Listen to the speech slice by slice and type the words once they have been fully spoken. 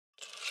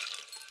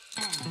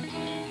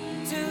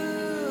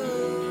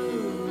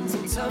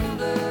and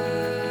tumblers.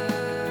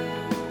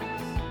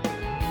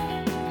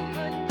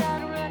 Put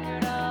that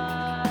record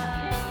on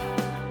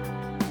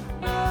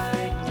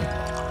right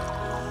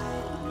now.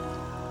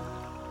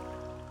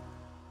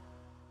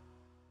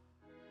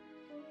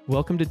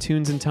 Welcome to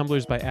Tunes and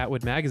Tumblers by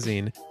Atwood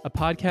Magazine, a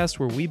podcast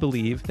where we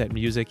believe that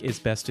music is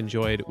best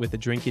enjoyed with a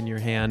drink in your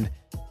hand.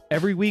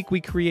 Every week,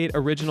 we create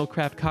original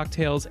craft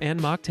cocktails and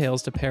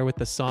mocktails to pair with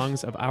the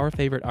songs of our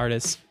favorite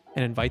artists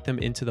and invite them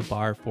into the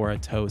bar for a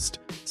toast.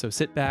 So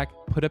sit back,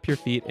 put up your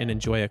feet, and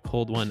enjoy a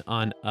cold one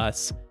on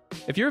us.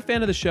 If you're a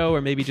fan of the show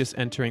or maybe just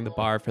entering the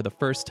bar for the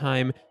first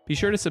time, be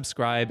sure to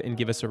subscribe and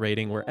give us a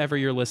rating wherever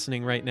you're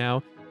listening right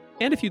now.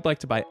 And if you'd like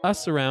to buy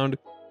us around,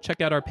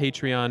 check out our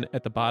Patreon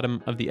at the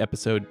bottom of the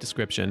episode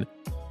description.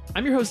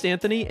 I'm your host,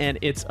 Anthony, and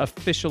it's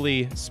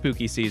officially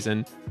spooky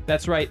season.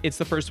 That's right, it's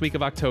the first week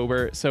of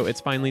October, so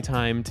it's finally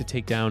time to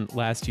take down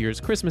last year's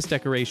Christmas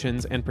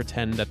decorations and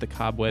pretend that the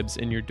cobwebs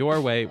in your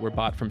doorway were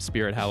bought from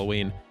Spirit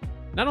Halloween.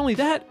 Not only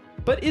that,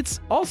 but it's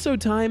also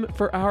time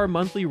for our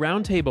monthly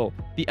Roundtable,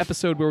 the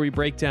episode where we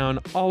break down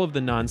all of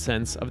the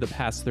nonsense of the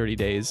past 30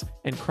 days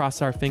and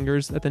cross our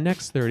fingers that the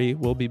next 30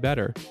 will be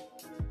better.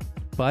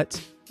 But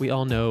we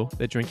all know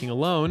that drinking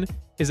alone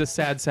is a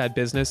sad, sad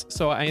business,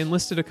 so I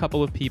enlisted a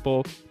couple of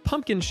people,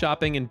 pumpkin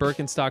shopping in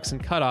Birkenstocks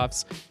and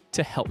cutoffs,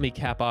 to help me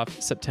cap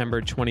off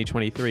September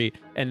 2023,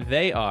 and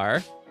they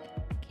are...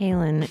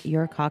 Kaylin,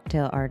 your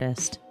cocktail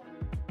artist.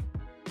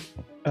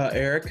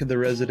 Eric, the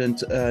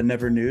resident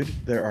never nude.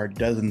 There are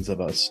dozens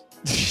of us.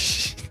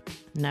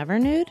 Never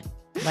nude?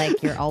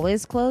 Like you're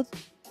always clothed?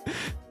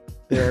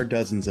 There are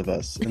dozens of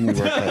us, and we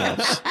wear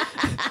cutoffs.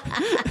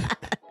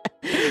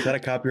 Is that a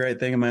copyright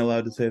thing? Am I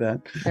allowed to say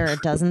that? There are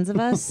dozens of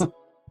us?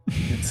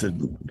 It's a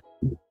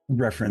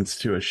reference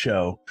to a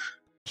show.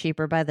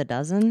 Cheaper by the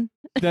dozen?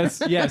 That's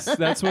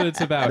what it's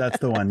about. That's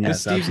the one,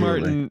 yes, the Steve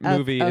absolutely. Martin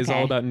movie is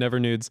all about never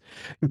nudes.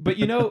 But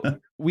you know,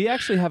 we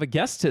actually have a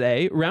guest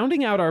today.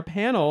 Rounding out our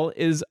panel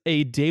is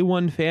a day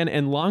one fan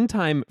and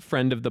longtime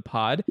friend of the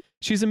pod.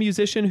 She's a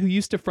musician who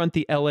used to front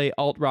the LA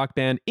alt-rock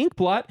band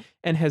Inkblot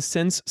and has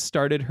since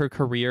started her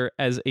career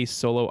as a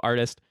solo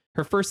artist.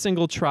 Her first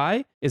single,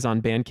 Try, is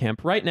on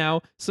Bandcamp right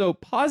now, so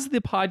pause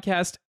the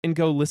podcast and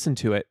go listen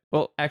to it.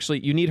 Well, actually,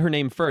 you need her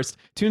name first.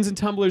 Tunes and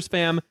Tumblers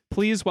fam,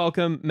 please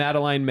welcome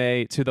Madeline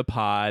Maye to the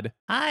pod.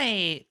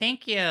 Hi,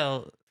 thank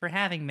you for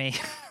having me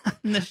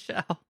on the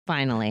show.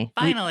 Finally.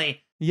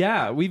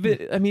 We've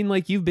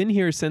been, you've been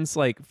here since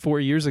 4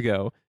 years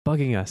ago,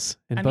 bugging us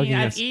and bugging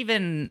us. I've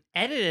even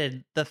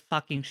edited the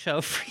fucking show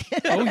for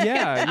you. Oh,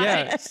 yeah.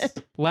 Nice.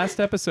 Last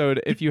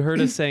episode, if you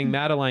heard us saying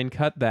Madeline,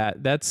 cut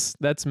that.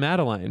 That's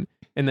Madeline.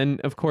 And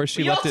then, of course,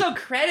 she left also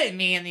credit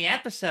me in the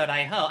episode,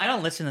 I hope. I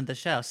don't listen to the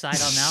show, so I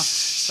don't know.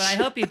 But I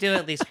hope you do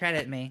at least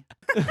credit me.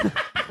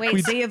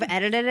 Wait, so you've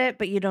edited it,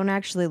 but you don't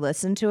actually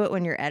listen to it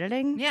when you're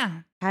editing?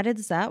 Yeah. How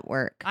does that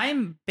work?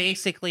 I'm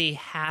basically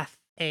half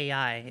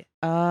AI.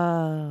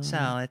 Oh.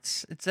 So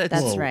it's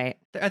That's right.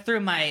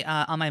 Through my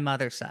on my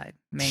mother's side,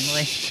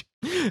 mainly.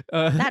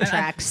 That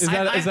tracks.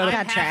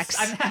 That tracks.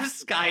 I have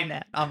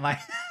Skynet on my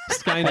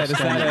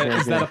Skynet.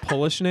 Is that a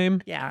Polish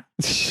name? Yeah.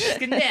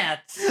 Skynet.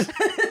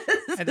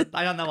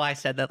 I don't know why I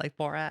said that like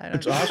Borat.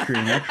 It's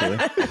Austrian, actually.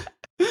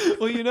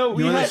 Well, you know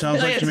what that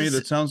sounds like to me?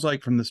 That sounds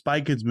like from the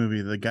Spy Kids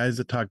movie, the guys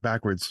that talk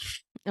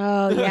backwards.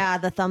 Oh, yeah,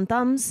 the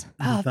thumbs.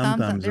 Oh,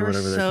 thumbs or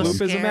whatever they're called.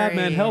 Loop is a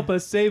madman. Help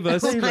us, save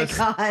us. Oh my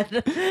God.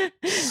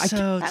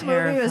 That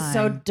movie was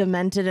so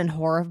demented and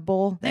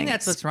horrible. I think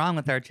that's what's wrong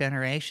with our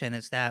generation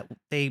is that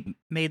they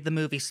made the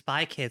movie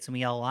Spy Kids and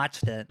we all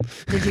watched it.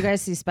 Did you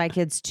guys see Spy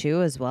Kids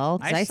 2 as well?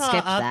 Because I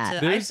skipped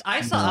that.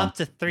 I saw up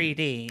to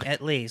 3D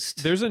at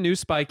least. There's a new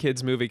Spy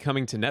Kids movie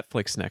coming to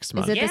Netflix next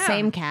month. Is it the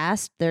same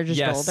cast? They're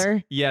just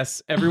older?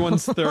 Yes,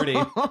 everyone's 30.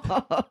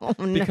 Oh,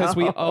 because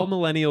we all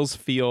millennials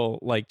feel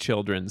like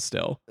children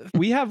still.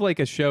 We have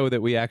a show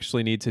that we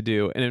actually need to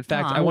do. And in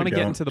fact, I want to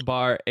get into the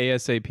bar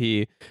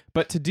ASAP.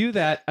 But to do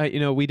that,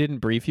 we didn't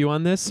brief you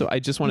on this. So I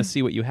just want to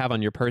see what you have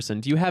on your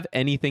person. Do you have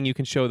anything you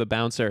can show the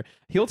bouncer?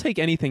 He'll take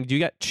anything. Do you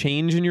got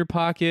change in your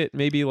pocket?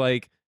 Maybe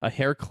a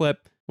hair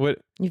clip? What?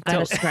 You've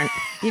got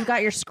you've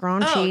got your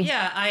scraunchy. Oh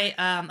yeah,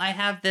 I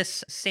have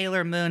this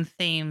Sailor Moon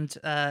themed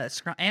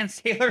and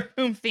Sailor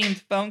Moon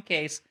themed phone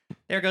case.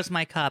 There goes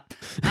my cup.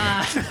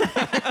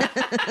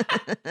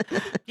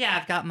 Yeah,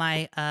 I've got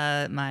my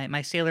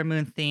my Sailor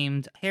Moon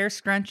themed hair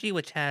scrunchie,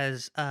 which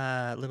has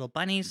little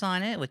bunnies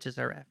on it, which is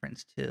a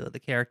reference to the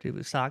character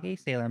Usagi,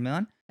 Sailor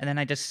Moon. And then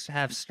I just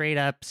have straight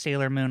up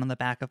Sailor Moon on the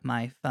back of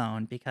my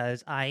phone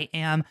because I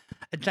am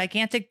a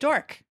gigantic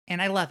dork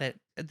and I love it.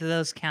 Do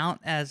those count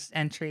as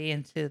entry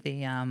into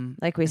the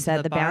like we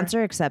said, the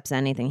bouncer accepts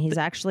anything. He's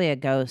actually a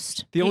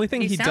ghost. The only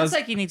thing he sounds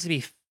like he needs to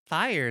be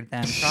fired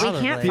then,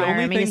 probably. We can't fire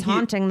him. He's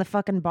haunting the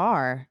fucking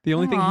bar. The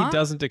only thing he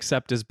doesn't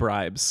accept is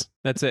bribes.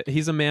 That's it.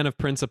 He's a man of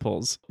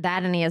principles.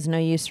 That and he has no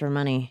use for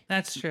money.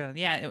 That's true.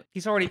 Yeah,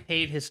 he's already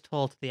paid his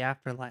toll to the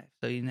afterlife.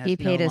 So he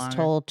paid his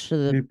toll to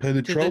the... He paid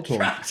the troll toll.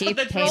 He paid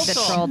the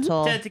troll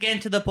toll. To get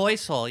into the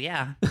boys' hole,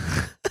 yeah.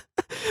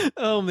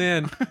 Oh,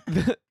 man.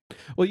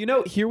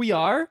 Well, here we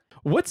are.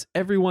 What's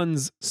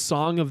everyone's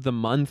song of the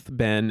month,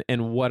 Ben,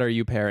 and what are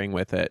you pairing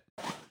with it?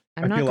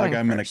 I'm I not feel like going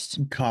I'm going first.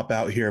 to cop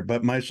out here,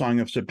 but my song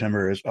of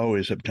September is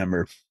always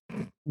September.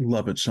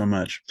 Love it so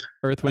much.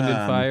 Earth, Wind,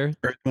 and Fire?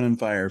 Earth, Wind, and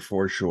Fire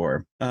for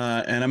sure.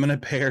 And I'm going to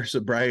pair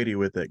sobriety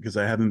with it because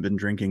I haven't been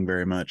drinking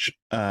very much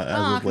as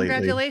of lately.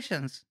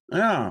 Congratulations.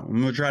 Yeah,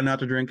 I'm going to try not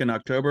to drink in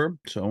October,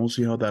 so we'll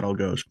see how that all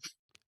goes.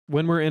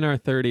 When we're in our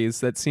 30s,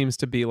 that seems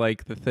to be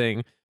like the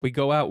thing. We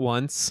go out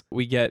once,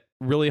 we get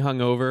really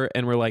hungover,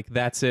 and we're like,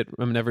 that's it,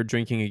 I'm never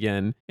drinking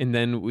again. And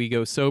then we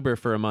go sober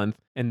for a month,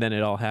 and then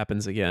it all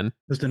happens again.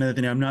 Listen,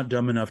 Anthony, I'm not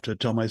dumb enough to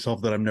tell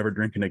myself that I'm never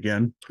drinking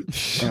again.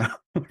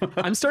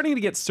 I'm starting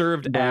to get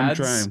served But I'm ads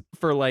trying.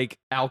 for like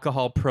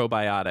alcohol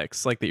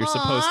probiotics, like that you're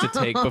supposed to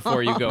take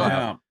before you go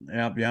out.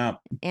 Yeah.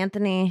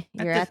 Anthony,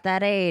 you're at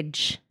that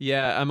age.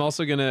 Yeah,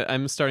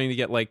 I'm starting to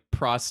get like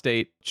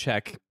prostate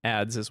check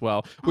ads as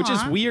well, which is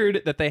Aw.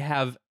 weird that they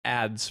have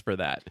ads for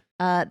that.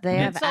 They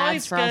have It's always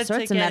ads for all good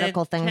sorts to of get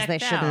medical it things they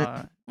checked shouldn't.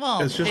 out.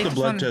 Well, It's just they a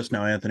blood wanna- test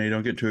now, Anthony.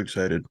 Don't get too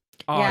excited.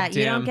 Oh, Yeah, damn.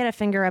 you don't get a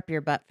finger up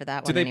your butt for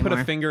that Do one they anymore. put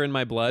a finger in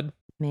my blood?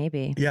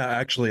 Maybe. Yeah,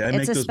 actually, I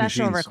make It's a those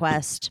special machines.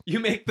 request. You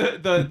make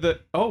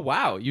the oh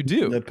wow, you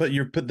do.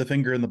 You put the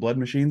finger in the blood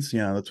machines.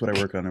 Yeah, that's what I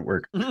work on at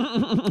work.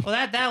 Well,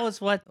 that was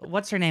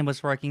what's her name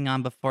was working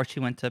on before she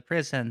went to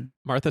prison.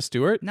 Martha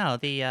Stewart? No,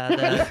 the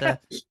Yes.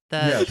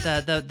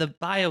 the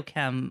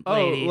biochem Oh,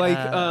 lady. like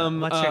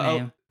what's her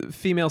name?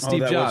 female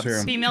Steve that was Jobs.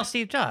 her. Female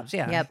Steve Jobs.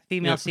 Yeah. Yep.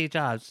 Female Yep. Steve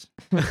Jobs.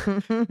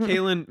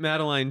 Kaylin,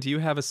 Madeline, do you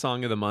have a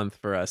song of the month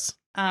for us?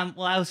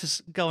 Well, I was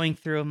just going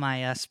through my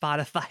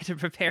Spotify to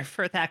prepare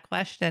for that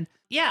question.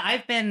 Yeah,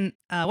 I've been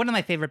one of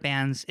my favorite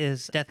bands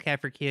is Death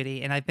Cab for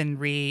Cutie, and I've been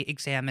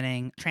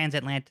re-examining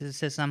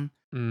transatlanticism.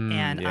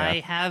 And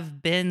yeah.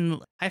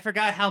 I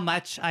forgot how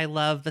much I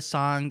love the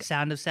song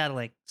Sound of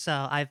Settling.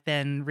 So I've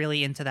been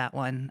really into that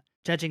one.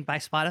 Judging by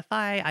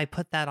Spotify, I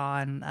put that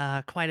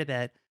on quite a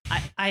bit.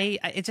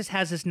 It just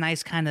has this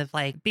nice kind of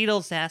like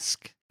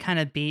Beatles-esque kind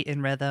of beat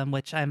and rhythm,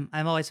 which I've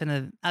always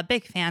been a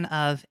big fan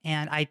of.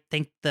 And I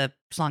think the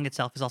song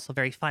itself is also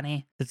very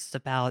funny. It's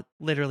about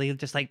literally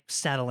just like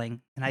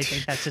settling. And I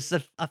think that's just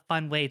a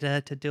fun way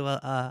to do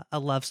a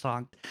love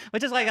song,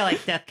 which is like I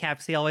like Death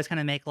Caps. They always kind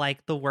of make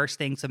like the worst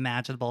things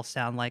imaginable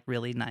sound like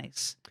really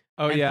nice.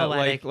 Oh and yeah,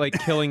 poetic. like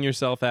killing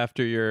yourself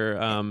after your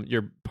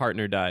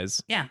partner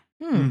dies. Yeah.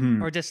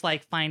 Mhm. Or just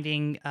like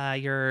finding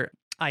your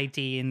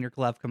ID in your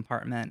glove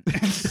compartment,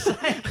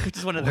 which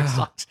is one of their Wow.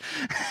 songs.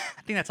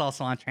 I think that's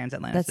also on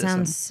Transatlantic. That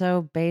sounds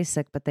so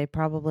basic, but they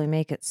probably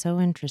make it so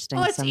interesting.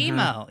 Well, it's somehow.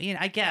 emo. You know,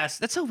 I guess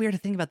that's so weird to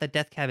think about. The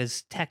Death Cab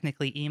is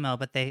technically emo,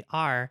 but they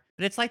are.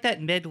 But it's like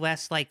that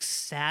Midwest like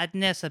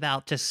sadness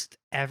about just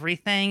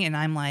everything, and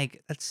I'm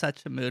like, that's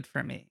such a mood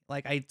for me.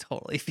 Like I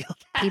totally feel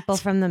that. People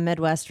from the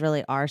Midwest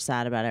really are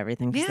sad about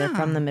everything because they're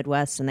from Yeah. the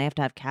Midwest and they have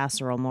to have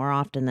casserole more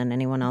often than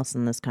anyone else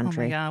in this Oh my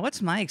country. god,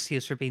 what's my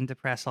excuse for being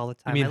depressed all the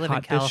time? mean I live in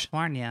hot dish?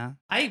 California.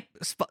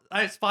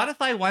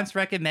 Spotify once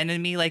recommended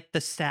me like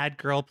the sad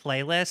girl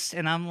playlist,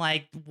 and I'm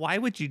like, why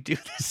would you do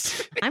this?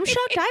 to me? I'm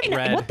shocked.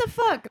 Red. What the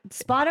fuck?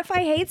 Spotify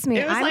hates me.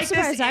 It was I'm like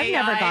surprised this I've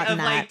never AI gotten of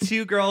that. like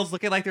two girls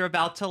looking like they're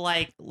about to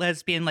like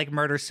lesbian like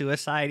murder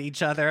suicide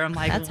each other. I'm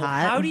like, That's "Well,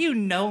 hot. how do you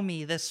know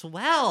me this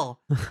well?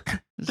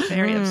 It's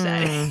very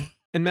upsetting.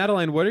 And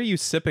Madeline, what are you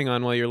sipping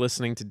on while you're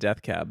listening to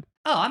Death Cab?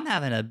 Oh, I'm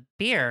having a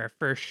beer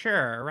for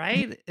sure,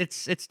 right?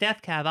 It's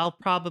Death Cab. I'll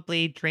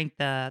probably drink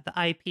the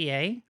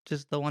IPA, which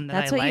is the one that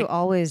That's I what like. you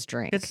always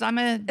drink. Because I'm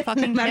a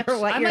fucking matter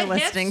what I'm you're a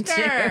listening to.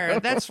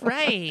 hipster. That's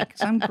right.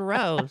 'Cause I'm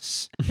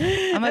gross.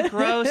 I'm a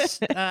gross.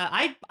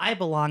 I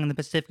belong in the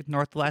Pacific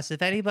Northwest.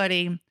 If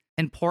anybody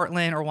in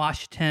Portland or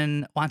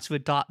Washington wants to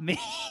adopt me,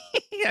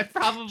 I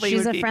probably She's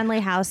would a be. friendly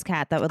house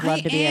cat that would love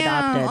I to be am.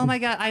 adopted. Oh my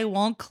god, I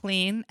won't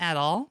clean at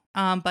all.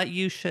 But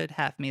you should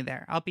have me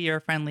there. I'll be your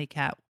friendly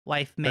cat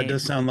wife That maid.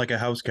 does sound like a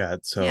house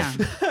cat. So Yeah.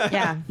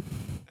 Yeah.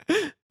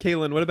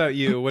 Kaylin, what about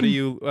you? What are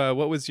you?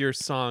 What was your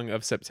song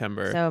of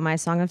September? So my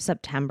song of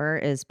September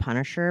is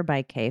Punisher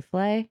by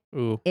K-Flay.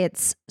 Ooh,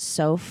 It's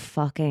so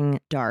fucking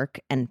dark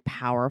and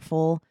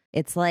powerful.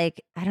 It's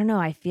like, I don't know,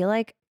 I feel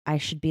like I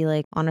should be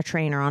like on a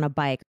train or on a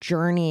bike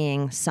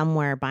journeying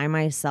somewhere by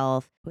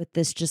myself with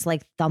this just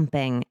like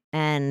thumping.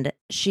 And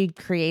she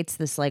creates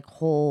this like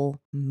whole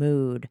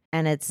mood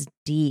and it's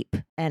deep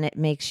and it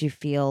makes you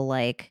feel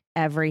like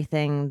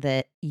everything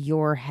that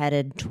you're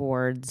headed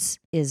towards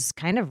is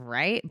kind of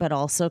right, but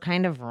also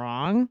kind of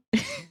wrong.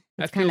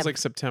 that kind feels of- like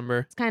September.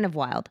 It's kind of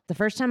wild. The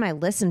first time I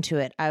listened to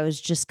it, I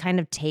was just kind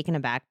of taken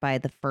aback by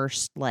the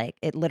first, like,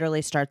 it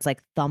literally starts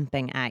like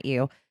thumping at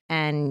you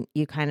and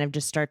you kind of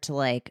just start to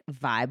like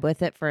vibe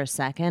with it for a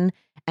second.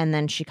 And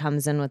then she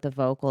comes in with the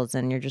vocals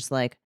and you're just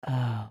like,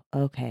 oh,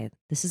 okay,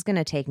 this is going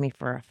to take me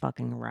for a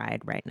fucking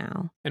ride right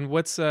now. And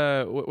what's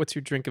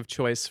your drink of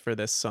choice for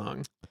this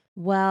song?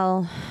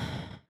 Well,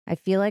 I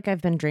feel like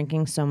I've been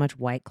drinking so much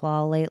White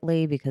Claw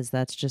lately because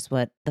that's just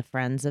what the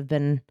friends have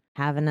been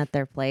having at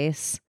their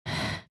place.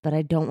 But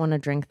I don't want to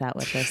drink that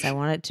with this. I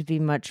want it to be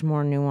much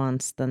more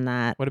nuanced than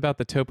that. What about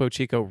the Topo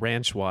Chico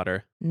Ranch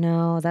water?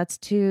 No, that's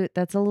a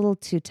little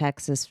too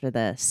Texas for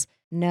this.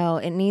 No,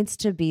 it needs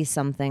to be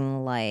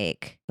something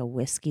like a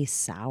whiskey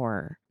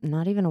sour.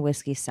 Not even a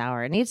whiskey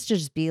sour. It needs to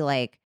just be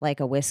like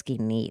a whiskey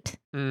neat.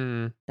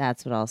 Mm.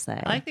 That's what I'll say.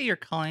 I like that you're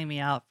calling me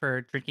out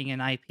for drinking an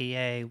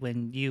IPA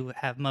when you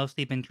have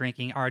mostly been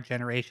drinking our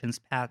generation's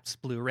Pabst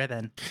Blue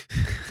Ribbon,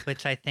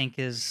 which I think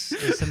is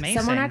amazing.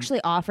 Someone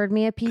actually offered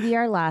me a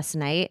PBR last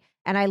night,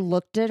 and I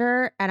looked at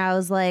her and I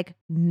was like,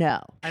 no.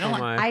 I don't. Oh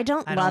my. I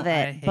don't love I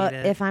it, hate but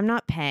it. if I'm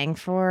not paying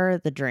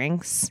for the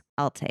drinks,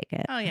 I'll take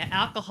it. Oh yeah,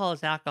 alcohol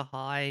is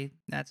alcohol.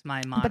 That's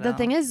my motto. But the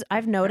thing is,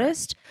 I've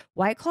noticed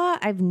White Claw,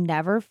 I've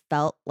never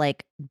felt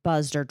like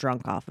buzzed or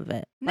drunk off of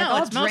it. No, Like,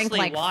 I'll it's drink mostly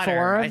like water,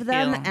 4 I of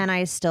them feel. and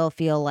I still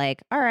feel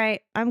like, all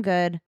right, I'm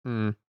good.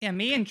 Mm. yeah,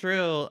 me and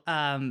Drew,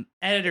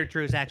 editor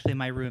Drew is actually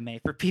my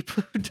roommate. For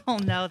people who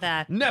don't know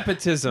that,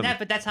 Nepotism.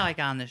 but that's how I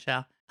got on the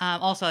show.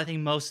 Also, I think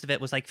most of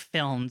it was like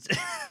filmed.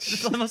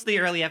 Most of the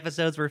early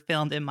episodes were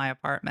filmed in my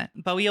apartment.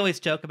 But we always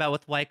joke about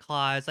with White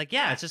Claw. It's like,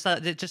 yeah, it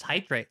just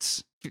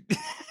hydrates.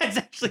 It's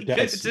actually good.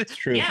 Yes, it's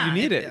true. Yeah, You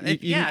need it.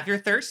 If you're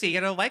thirsty,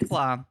 get a White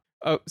Claw.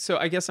 Oh, so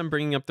I guess I'm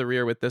bringing up the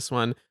rear with this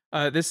one.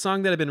 This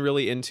song that I've been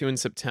really into in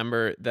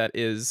September that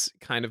is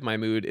kind of my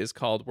mood is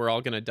called We're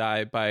All Gonna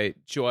Die by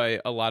Joy,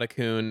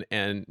 Aladakun,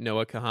 and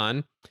Noah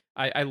Kahan.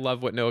 I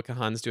love what Noah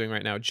Kahan's doing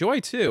right now. Joy,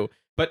 too.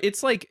 But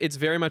it's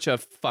very much a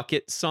fuck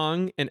it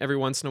song. And every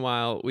once in a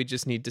while, we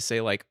just need to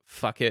say like,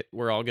 fuck it,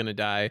 we're all gonna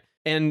die.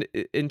 And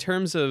in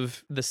terms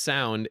of the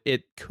sound,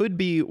 it could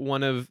be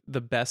one of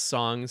the best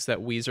songs that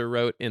Weezer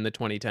wrote in the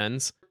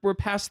 2010s. We're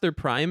past their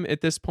prime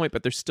at this point,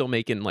 but they're still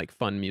making like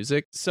fun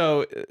music.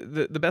 So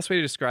the best way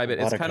to describe it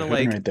is kind of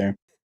like right there.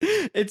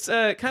 it's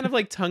kind of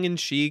like tongue in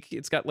cheek.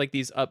 It's got like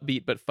these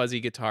upbeat but fuzzy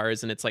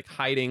guitars, and it's like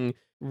hiding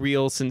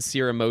real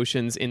sincere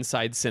emotions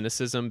inside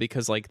cynicism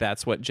because like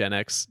that's what Gen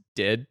X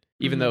did.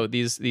 Even though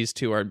these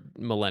two are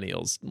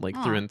millennials like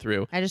through and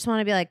through. I just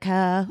want to be like,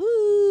 Cahoon.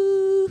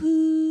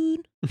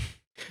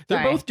 They're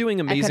Sorry. both doing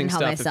amazing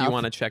help stuff if you myself.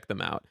 want to check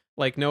them out.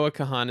 Like Noah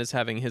Kahan is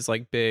having his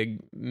like big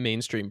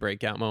mainstream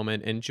breakout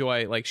moment, and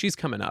Joy, like she's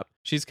coming up.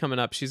 She's going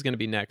to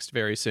be next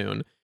very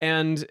soon.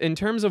 And in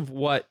terms of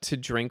what to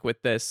drink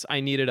with this,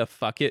 I needed a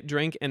fuck it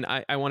drink. And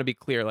I want to be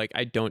clear, like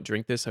I don't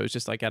drink this. I was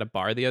just like at a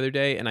bar the other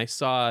day and I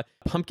saw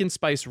pumpkin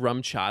spice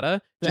rum chata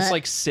just Blech.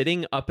 like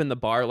sitting up in the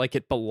bar like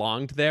it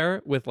belonged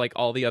there with like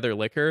all the other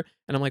liquor.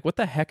 And I'm like, what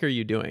the heck are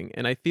you doing?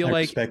 And I feel I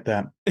like respect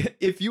that.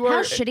 if you How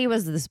are shitty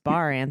was this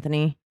bar,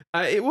 Anthony?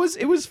 it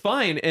was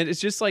fine, and it's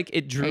just like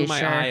it Are drew you my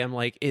sure? eye. I'm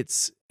like,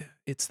 it's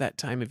that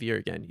time of year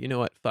again. You know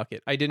what? Fuck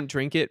it. I didn't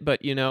drink it,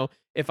 but you know,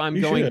 if I'm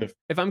You going should've.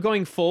 if I'm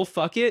going full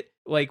fuck it,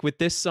 like with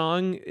this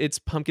song, it's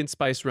pumpkin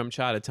spice rum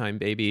chata time,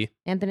 baby.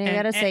 Anthony, I And-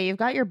 gotta and- say, you've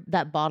got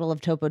that bottle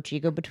of Topo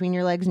Chico between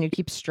your legs and you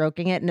keep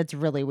stroking it and it's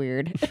really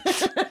weird.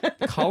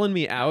 Calling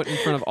me out in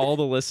front of all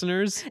the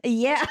listeners.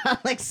 Yeah,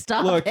 like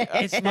stop Look, it.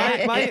 Is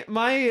that-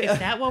 my Is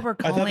that what we're I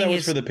calling thought that was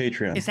his? for the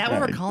Patreon. Is that what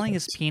we're calling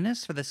his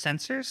penis for the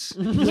censors?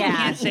 We Yeah.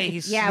 can't say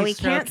he's Yeah, he's we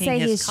can't stroking say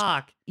his he's-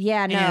 cock.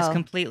 Yeah, And it's no.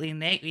 completely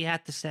naked. We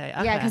have to say.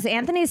 Yeah, okay. because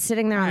Anthony's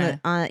sitting there on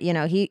Alright. the, you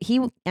know, he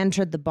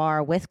entered the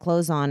bar with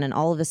clothes on, and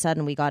all of a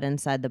sudden we got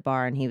inside the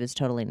bar and he was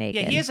totally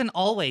naked. Yeah, he is an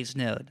always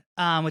nude,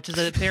 which is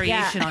a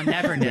variation on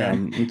never nude.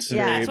 Yeah, it's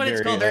Yeah, very, That's what it's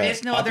very, called. There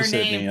is no other opposite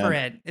name me, for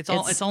yeah. it. It's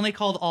It's- only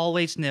called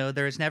always nude.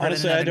 There has never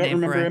Honestly, been I another don't name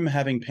remember for him it.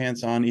 having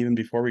pants on even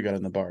before we got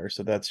in the bar.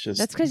 So that's just.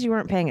 That's because you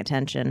weren't paying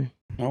attention.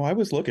 Oh, I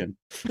was looking.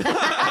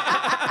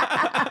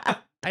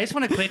 I just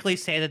want to quickly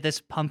say that this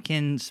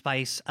pumpkin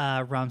spice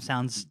rum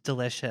sounds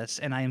delicious,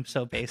 and I am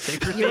so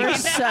basic. For You were thinking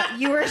so that.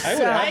 you were I would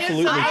so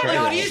absolutely I try am that.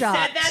 not When you said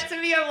shocked. that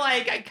to me, I'm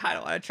like, I kind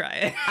of want to try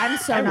it. I'm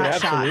so I would not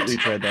absolutely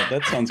shocked. try that.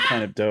 That sounds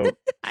kind of dope.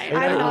 I'm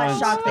I not want-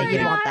 shocked that you'd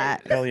yeah. want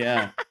that. Hell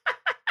yeah.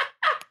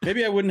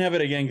 Maybe I wouldn't have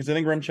it again because I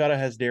think rum chata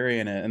has dairy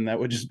in it, and that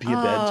would just be a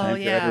bad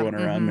time for everyone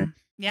around me. mhm.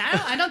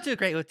 Yeah, I don't do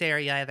great with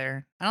dairy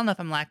either. I don't know if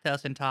I'm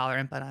lactose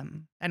intolerant, but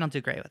I don't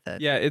do great with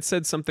it. Yeah, it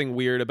said something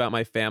weird about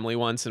my family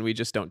once, and we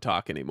just don't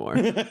talk anymore.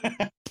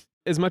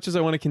 As much as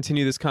I want to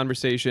continue this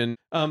conversation,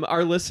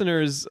 our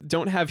listeners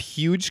don't have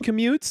huge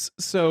commutes,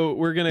 so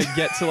we're gonna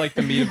get to like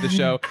the meat of the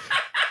show.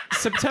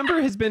 September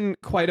has been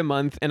quite a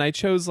month, and I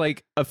chose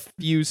like a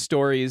few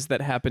stories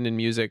that happened in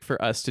music for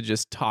us to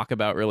just talk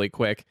about really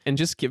quick, and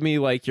just give me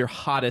like your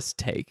hottest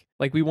take.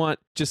 Like we want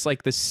just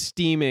like the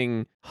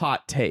steaming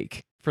hot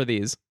take for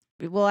these.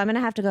 Well, I'm gonna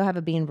have to go have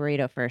a bean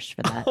burrito first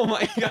for that. Oh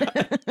my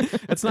god.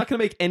 That's not going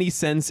to make any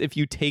sense if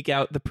you take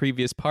out the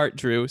previous part,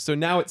 Drew. So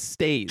now it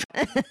stays.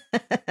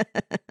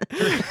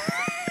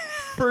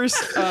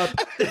 First up,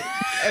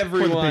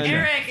 everyone. Patreon.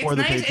 Eric, For it's the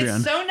nice. Patreon.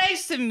 It's so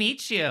nice to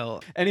meet you.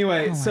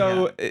 Anyway, Oh my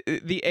so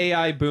the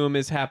AI boom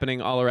is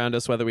happening all around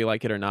us, whether we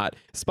like it or not.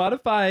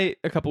 Spotify,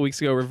 a couple weeks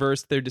ago,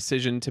 reversed their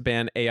decision to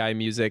ban AI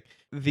music.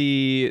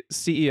 The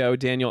CEO,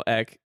 Daniel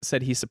Ek,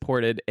 said he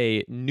supported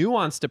a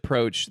nuanced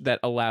approach that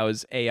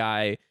allows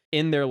AI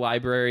in their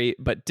library,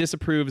 but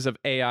disapproves of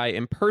AI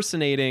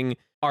impersonating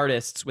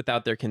artists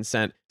without their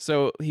consent.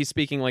 So he's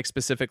speaking like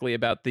specifically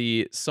about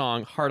the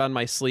song Heart on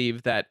My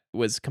Sleeve that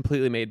was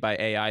completely made by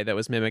AI that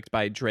was mimicked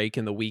by Drake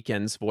and The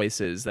Weeknd's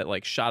voices that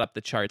like shot up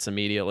the charts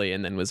immediately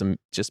and then was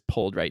just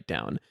pulled right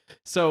down.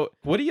 So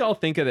what do y'all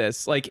think of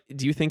this? Like,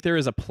 do you think there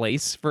is a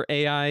place for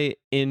AI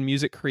in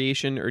music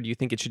creation, or do you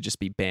think it should just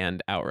be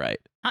banned outright?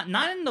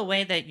 Not in the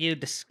way that you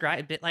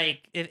described it.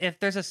 Like, if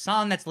there's a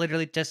song that's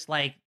literally just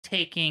like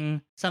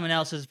taking someone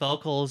else's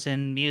vocals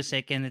and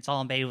music and it's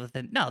all made with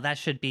it, no, that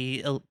should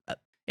be,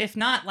 if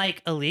not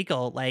like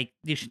illegal, like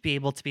you should be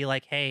able to be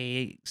like,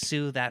 hey,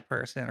 sue that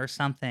person or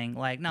something.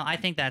 Like, no, I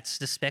think that's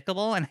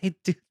despicable. And I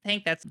do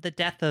think that's the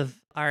death of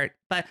art.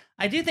 But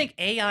I do think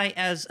AI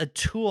as a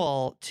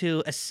tool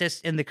to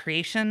assist in the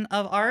creation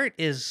of art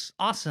is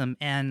awesome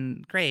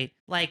and great.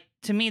 Like,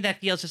 to me, that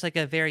feels just like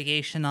a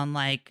variation on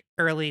like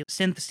early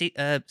synth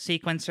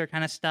sequencer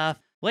kind of stuff.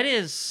 What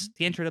is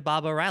the intro to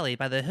Bob O'Reilly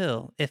by The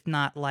Who, if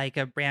not like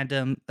a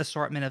random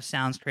assortment of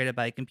sounds created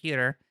by a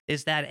computer?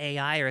 Is that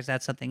AI or is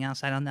that something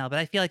else? I don't know. But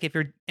I feel like if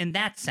you're in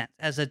that sense,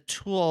 as a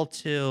tool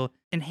to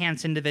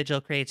enhance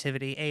individual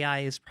creativity, AI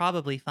is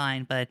probably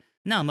fine. But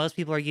no, most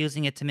people are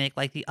using it to make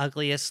like the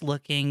ugliest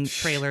looking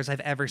trailers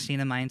I've ever seen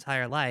in my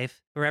entire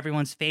life, where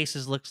everyone's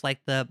faces looks like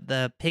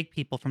the pig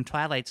people from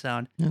Twilight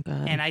Zone. Oh,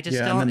 God. And I just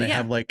yeah, don't. and then they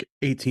have like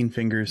 18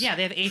 fingers. Yeah,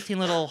 they have 18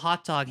 little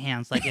hot dog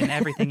hands, like in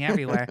everything,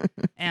 everywhere.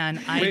 And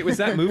Wait, was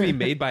that movie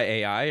made by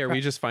AI? Are we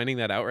just finding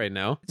that out right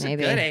now? It's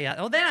Maybe. a good AI.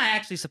 Well, then I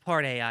actually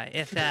support AI.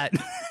 If that,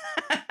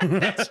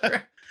 that's true.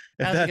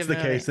 If That was a that's good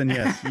the case, movie.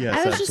 then yes, yes. I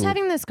was just absolutely.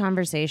 having this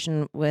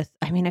conversation with,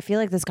 I mean, I feel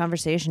like this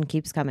conversation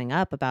keeps coming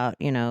up about,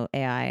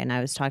 AI. And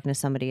I was talking to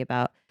somebody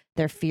about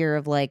their fear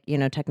of like,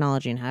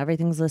 technology and how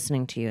everything's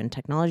listening to you and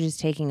technology is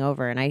taking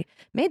over. And I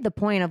made the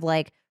point of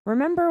like,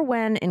 remember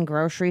when in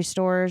grocery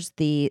stores,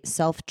 the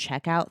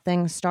self-checkout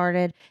thing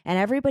started and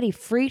everybody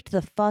freaked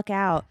the fuck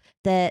out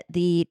that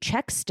the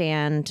check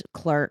stand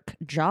clerk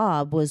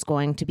job was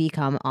going to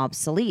become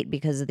obsolete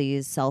because of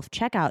these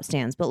self-checkout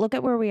stands. But look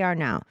at where we are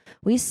now.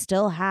 We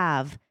still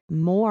have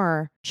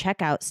more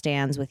checkout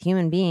stands with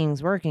human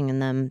beings working in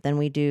them than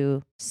we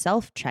do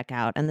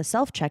self-checkout. And the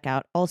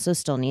self-checkout also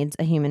still needs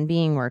a human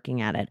being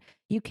working at it.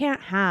 You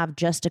can't have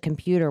just a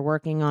computer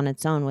working on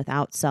its own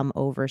without some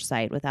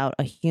oversight, without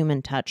a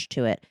human touch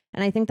to it.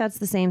 And I think that's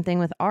the same thing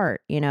with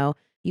art.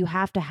 You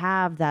have to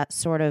have that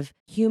sort of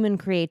human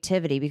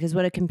creativity, because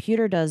what a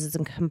computer does is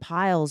it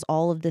compiles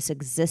all of this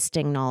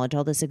existing knowledge,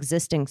 all this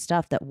existing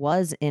stuff that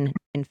was in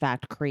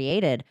fact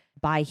created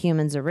by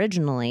humans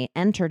originally,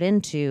 entered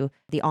into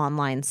the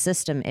online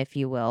system, if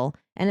you will,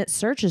 and it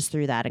searches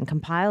through that and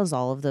compiles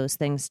all of those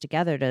things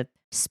together to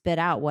spit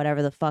out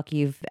whatever the fuck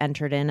you've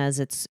entered in as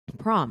its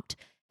prompt.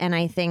 And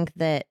I think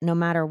that no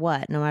matter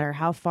what, no matter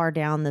how far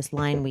down this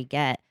line we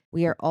get,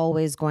 we are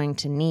always going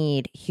to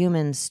need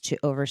humans to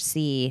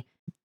oversee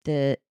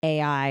the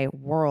AI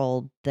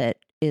world that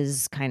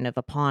is kind of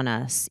upon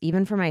us.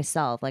 Even for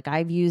myself, like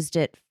I've used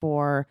it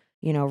for,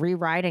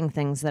 rewriting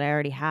things that I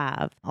already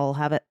have. I'll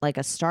have it like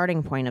a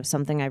starting point of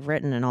something I've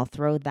written and I'll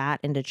throw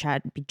that into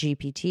Chat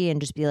GPT and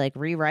just be like,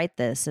 rewrite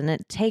this. And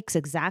it takes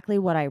exactly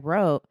what I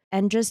wrote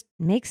and just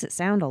makes it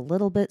sound a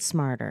little bit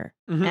smarter.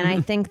 Mm-hmm. And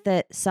I think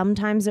that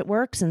sometimes it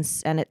works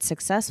and it's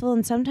successful,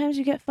 and sometimes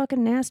you get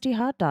fucking nasty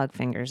hot dog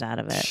fingers out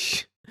of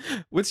it.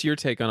 What's your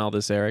take on all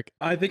this, Eric?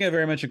 I think I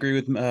very much agree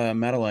with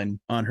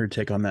Madeline on her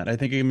take on that. I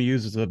think it can be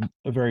used as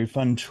a very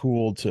fun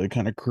tool to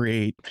kind of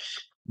create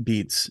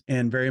beats,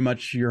 and very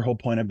much your whole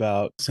point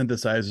about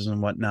synthesizers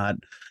and whatnot.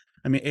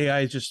 I mean,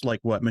 AI is just like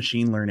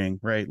machine learning,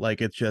 right?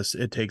 Like it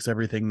takes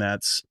everything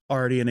that's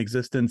already in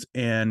existence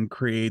and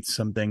creates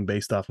something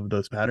based off of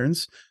those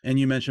patterns. And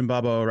you mentioned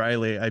Bob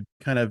O'Reilly. I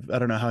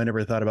don't know how I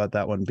never thought about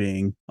that one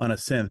being on a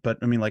synth, but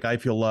I mean, like I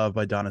Feel Love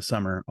by Donna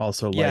Summer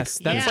also Yes,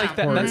 that's Yeah. like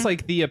that. That's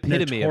like the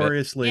epitome of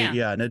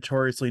it.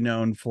 notoriously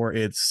known for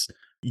its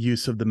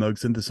use of the Moog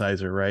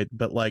synthesizer, right?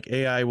 But like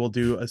AI will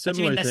do a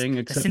similar thing,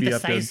 The except you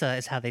have to synthesizer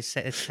is how they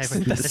say it.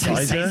 Synthesizer? The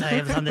synthesizer.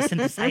 It was on the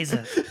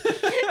synthesizer.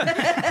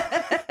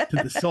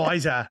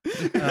 synthesizer.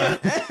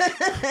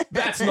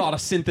 That's not a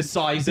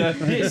synthesizer.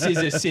 This is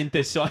a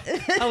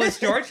synthesizer. Oh, is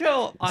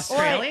Giorgio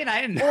Australian? I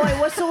didn't know. Boy,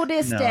 what's all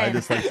this No, I then?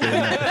 just like doing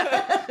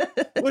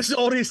that. What's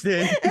all this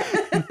thing?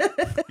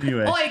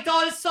 Anyway. Oh,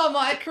 God, summer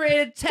I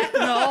created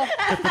techno.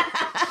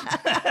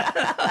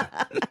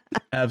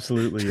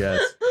 Absolutely,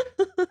 yes.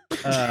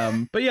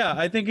 But yeah,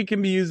 I think it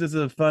can be used as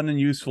a fun and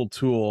useful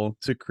tool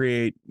to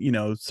create,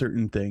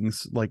 certain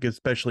things, like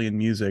especially in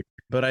music.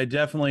 But I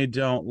definitely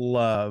don't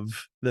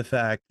love the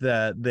fact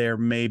that there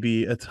may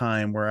be a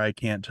time where I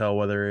can't tell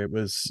whether it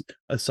was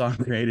a song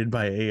created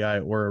by AI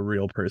or a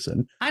real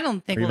person. I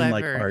don't think Or we'll even,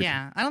 like, ever. art.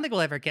 Yeah, I don't think we'll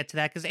ever get to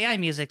that because AI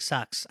music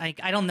sucks. I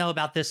don't know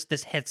about this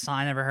hit song.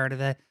 I never heard of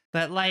it.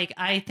 But like,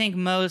 I think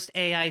most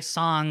AI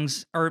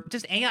songs or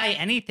just AI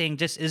anything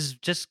is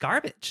just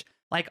garbage.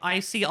 Like I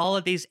see all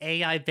of these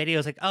AI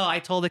videos like, oh, I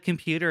told a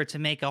computer to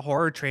make a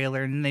horror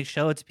trailer and they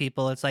show it to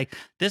people. It's like,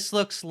 this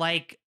looks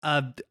like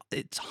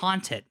it's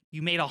haunted.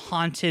 You made a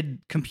haunted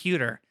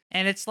computer.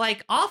 And it's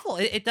like awful.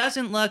 It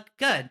doesn't look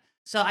good.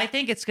 So I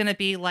think it's going to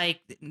be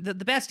like the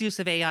best use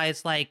of AI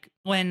is like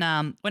when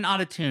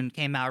Autotune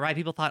came out, right?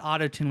 People thought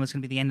Autotune was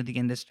going to be the end of the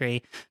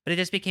industry, but it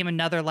just became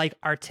another like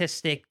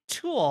artistic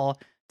tool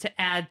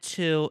to add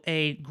to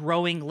a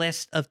growing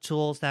list of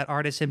tools that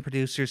artists and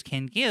producers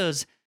can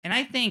use. And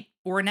I think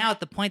we're now at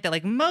the point that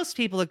like most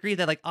people agree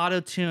that like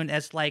Autotune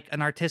as like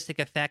an artistic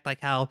effect,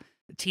 like how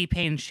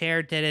T-Pain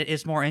Cher did it,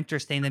 is more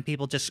interesting than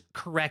people just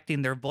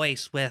correcting their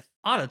voice with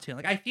Autotune.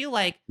 Like I feel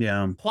like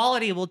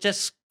quality will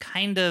just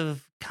kind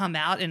of come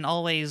out and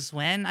always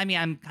win. I mean,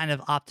 I'm kind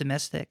of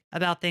optimistic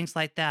about things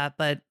like that,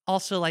 but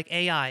also like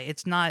AI,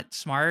 it's not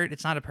smart,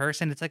 it's not a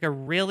person, it's like a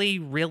really,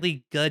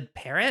 really good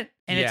parrot.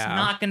 And it's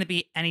not going to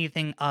be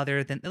anything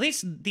other than, at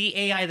least the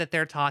AI that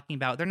they're talking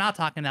about. They're not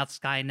talking about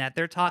Skynet.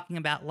 They're talking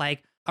about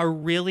like a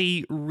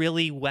really,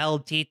 really well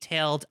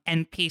detailed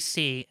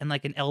NPC in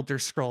like an Elder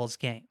Scrolls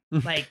game.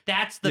 Like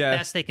that's the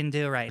best they can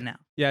do right now.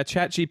 Yeah,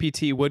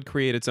 ChatGPT would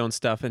create its own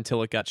stuff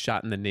until it got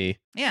shot in the knee.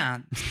 Yeah,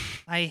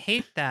 I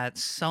hate that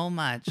so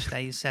much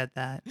that you said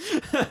that.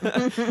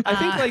 I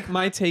think like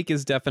my take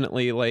is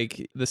definitely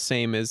like the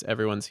same as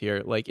everyone's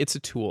here. Like it's a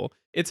tool.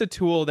 It's a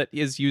tool that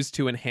is used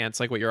to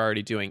enhance like what you're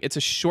already doing. It's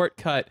a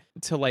shortcut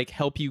to like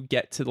help you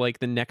get to like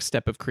the next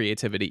step of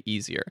creativity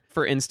easier.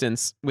 For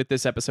instance, with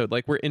this episode,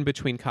 like we're in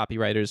between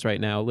copywriters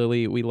right now.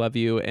 Lily, we love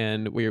you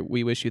and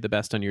we wish you the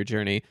best on your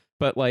journey.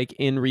 But like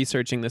in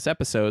researching this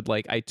episode,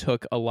 like I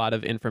took a lot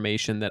of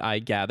information that I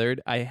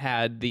gathered. I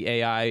had the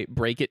AI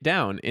break it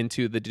down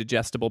into the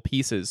digestible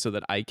pieces so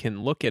that I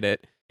can look at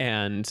it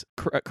and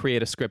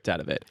create a script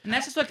out of it. And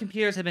that's just what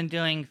computers have been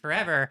doing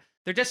forever.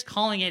 They're just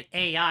calling it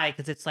AI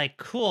because it's like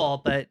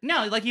cool, but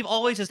no, like you've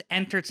always just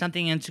entered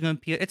something into a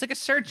computer. It's like a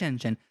search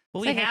engine.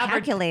 What it's like a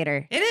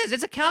calculator. It is.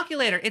 It's a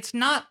calculator. It's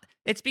not.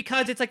 It's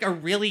because it's like a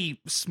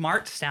really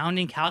smart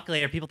sounding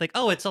calculator. People think,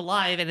 oh, it's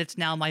alive and it's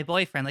now my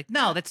boyfriend. Like,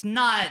 no, that's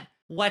not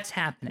what's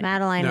happening.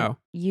 Madeline,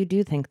 you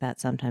do think that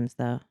sometimes,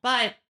 though.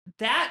 But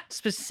that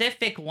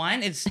specific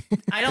one is,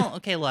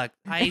 okay, look,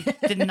 I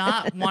did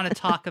not want to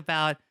talk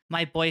about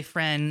my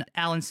boyfriend,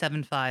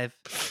 Alan75.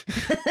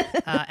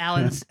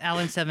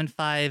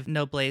 Alan75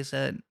 No Blaze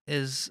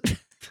is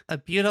a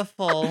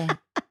beautiful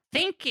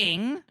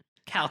thinking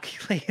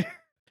calculator.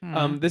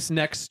 This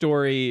next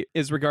story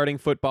is regarding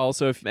football,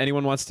 so if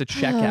anyone wants to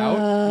check out,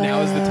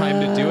 now is the time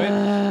to do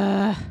it.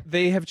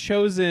 They have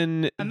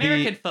chosen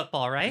American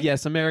football, right?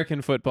 Yes,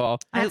 American football.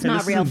 That's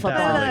not real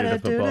football.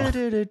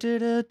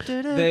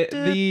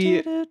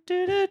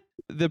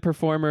 The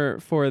performer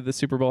for the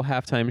Super Bowl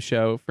halftime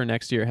show for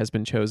next year has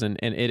been chosen,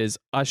 and it is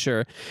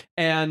Usher.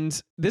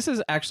 And this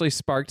has actually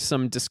sparked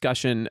some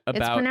discussion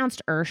about... It's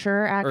pronounced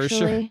Ursher, actually.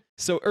 Ursher.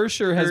 So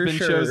Ursher has been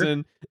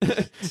chosen.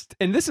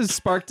 And this has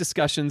sparked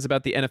discussions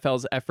about the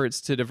NFL's efforts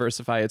to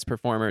diversify its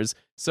performers.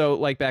 So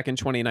like back in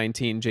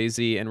 2019,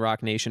 Jay-Z and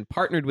Rock Nation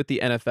partnered with the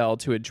NFL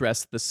to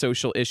address the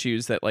social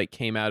issues that like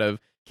came out of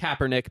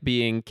Kaepernick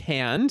being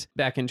canned.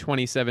 Back in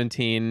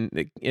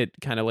 2017, it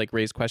kind of like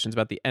raised questions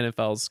about the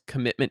NFL's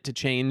commitment to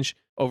change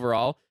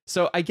overall.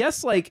 So I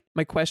guess like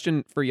my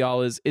question for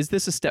y'all is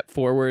this a step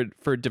forward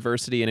for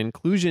diversity and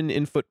inclusion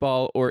in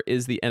football, or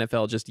is the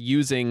NFL just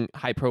using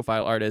high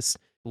profile artists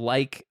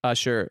like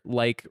Usher,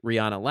 like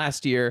Rihanna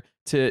last year,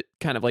 to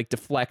kind of like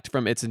deflect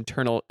from its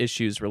internal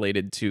issues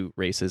related to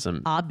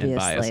racism?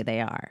 Obviously, and bias?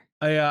 They are.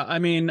 I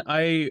mean,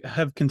 I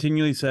have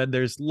continually said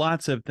there's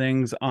lots of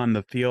things on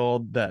the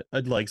field that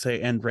I'd like say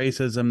end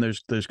racism.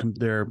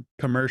 There are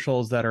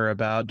commercials that are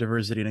about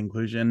diversity and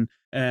inclusion.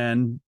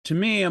 And to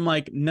me, I'm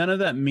like, none of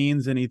that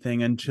means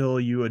anything until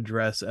you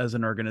address as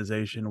an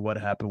organization what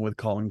happened with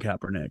Colin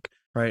Kaepernick.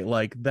 Right.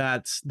 Like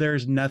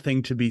there's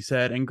nothing to be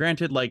said. And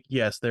granted, like,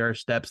 yes, there are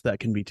steps that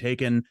can be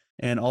taken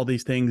and all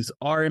these things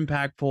are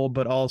impactful,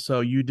 but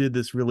also you did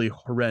this really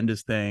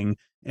horrendous thing.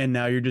 And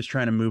now you're just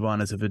trying to move on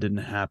as if it didn't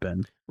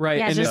happen. Right.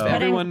 Yeah, and just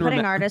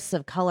putting artists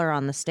of color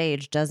on the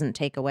stage doesn't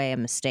take away a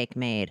mistake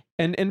made.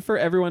 And for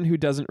everyone who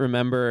doesn't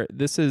remember,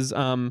 this is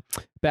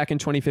back in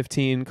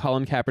 2015,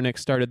 Colin Kaepernick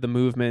started the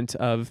movement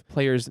of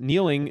players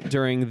kneeling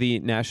during the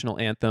national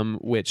anthem,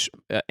 which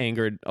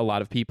angered a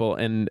lot of people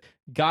and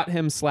got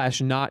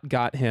him/not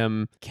got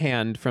him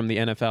canned from the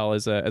NFL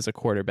as a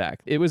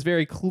quarterback. It was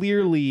very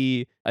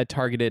clearly a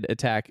targeted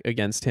attack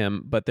against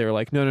him, but they were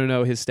like,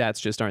 no, his stats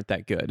just aren't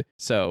that good.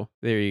 So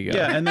there you go.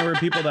 Yeah, and there were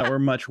people that were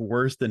much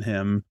worse than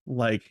him.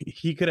 Like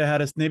he could have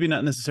had us, maybe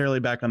not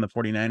necessarily back on the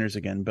 49ers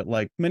again, but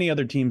like many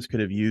other teams could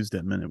have used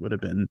him and it would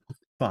have been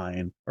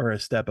fine or a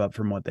step up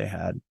from what they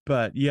had.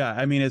 But yeah,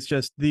 I mean, it's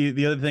just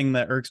the other thing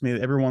that irks me,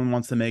 everyone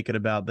wants to make it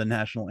about the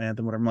national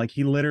anthem, whatever. I'm like,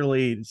 he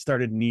literally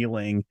started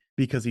kneeling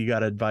because he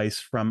got advice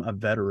from a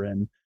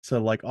veteran.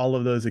 So like all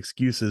of those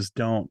excuses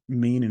don't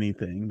mean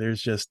anything.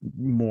 There's just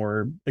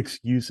more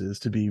excuses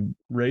to be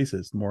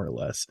racist, more or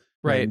less.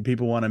 Right. And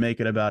people want to make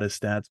it about his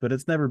stats, but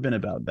it's never been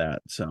about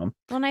that. So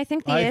well, and I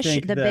think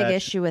the big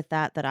issue with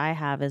that I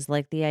have is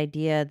like the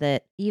idea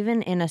that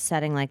even in a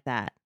setting like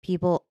that,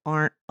 people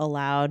aren't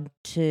allowed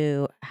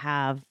to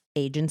have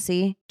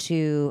agency,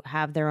 to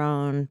have their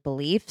own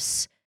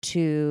beliefs,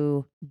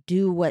 to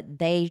do what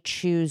they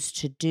choose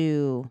to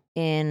do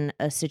in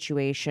a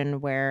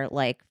situation where,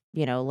 like,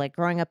 you know, like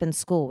growing up in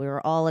school, we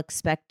were all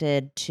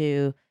expected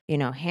to, you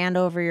know, hand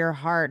over your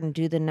heart and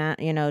do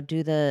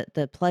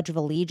the Pledge of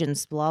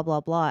Allegiance, blah, blah,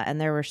 blah. And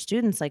there were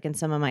students like in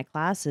some of my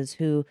classes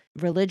who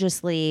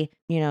religiously,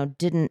 you know,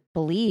 didn't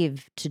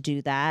believe to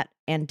do that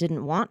and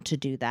didn't want to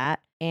do that.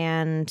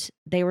 And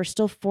they were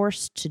still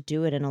forced to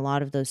do it in a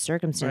lot of those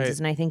circumstances. Right.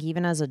 And I think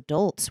even as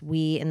adults,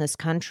 we in this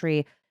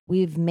country,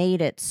 we've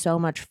made it so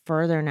much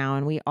further now,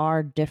 and we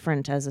are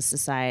different as a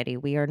society.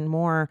 We are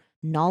more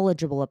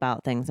knowledgeable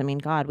about things. I mean,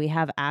 God, we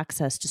have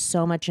access to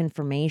so much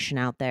information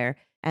out there,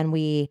 and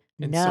we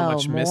And know so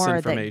much more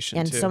misinformation,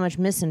 and too. so much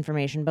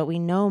misinformation, but we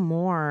know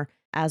more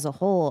as a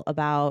whole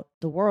about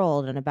the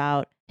world and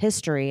about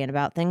history and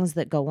about things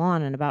that go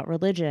on and about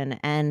religion.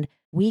 And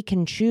we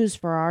can choose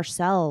for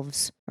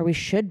ourselves, or we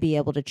should be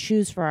able to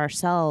choose for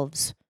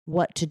ourselves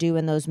what to do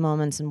in those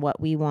moments and what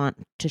we want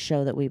to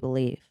show that we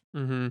believe.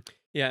 Mm-hmm.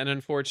 Yeah, and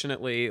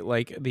unfortunately,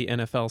 like the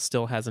NFL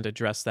still hasn't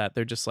addressed that.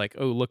 They're just like,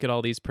 oh, look at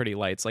all these pretty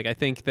lights. Like, I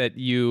think that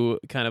you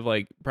kind of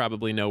like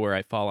probably know where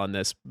I fall on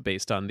this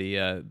based on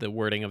the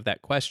wording of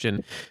that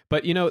question.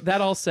 But you know, that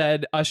all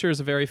said, Usher is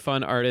a very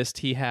fun artist.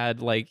 He's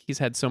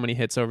had so many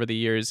hits over the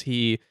years.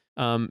 He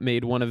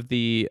made one of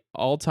the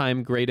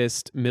all-time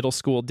greatest middle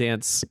school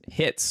dance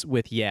hits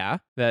with "Yeah."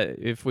 That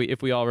if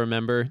we all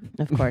remember.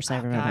 Of course, I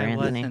remember I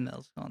was Anthony. in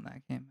middle school when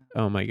that came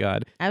out. Oh my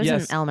God! I was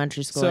Yes. in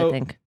elementary school, So, I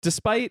think.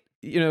 Despite,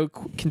 you know,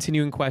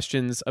 continuing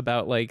questions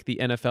about like the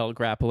NFL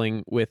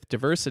grappling with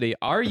diversity,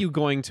 are you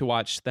going to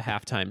watch the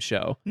halftime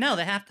show? No,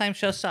 the halftime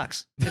show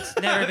sucks. It's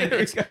never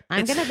been.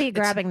 I'm going to be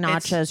grabbing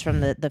nachos from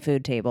the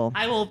food table.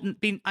 I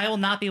will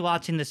not be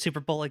watching the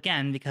Super Bowl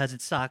again because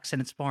it sucks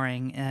and it's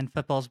boring and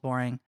football's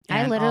boring. I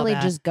and all literally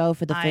that. just go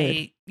for the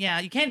food. Yeah,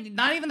 you can't.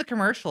 Not even the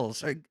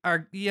commercials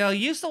are you know,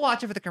 you used to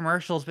watch it for the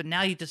commercials, but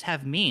now you just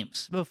have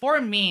memes. Before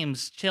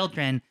memes,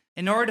 children,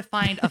 in order to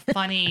find a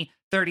funny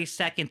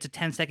 30-second to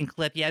 10-second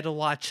clip, you had to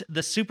watch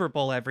the Super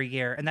Bowl every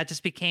year, and that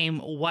just became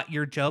what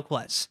your joke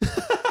was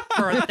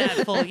for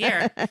that full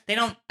year. They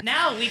don't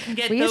now. We can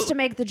get. We used to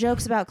make the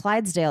jokes about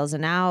Clydesdales,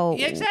 and now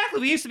Yeah,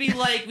 exactly. We used to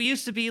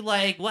be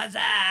like, what's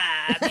up?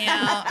 You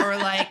know, or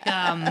like,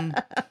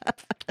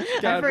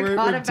 God, we're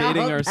forgot about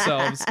dating that.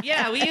 ourselves.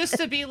 yeah, we used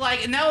to be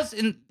like, and that was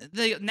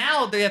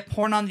now they have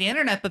porn on the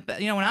internet, but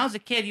you know, when I was a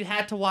kid, you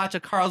had to watch a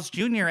Carl's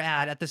Jr.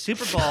 ad at the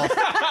Super Bowl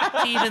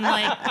to even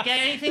like get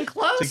anything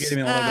close. To get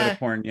me a little bit of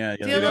porn, yeah.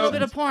 Do a little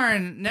bit of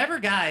porn. Never,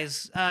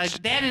 guys.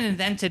 They hadn't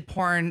invented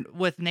porn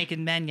with naked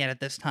men yet at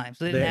this time,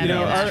 so they didn't have you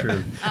know, any of That's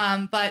that.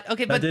 true. But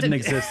okay, That but didn't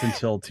exist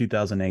until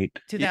 2008.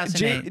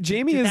 2008.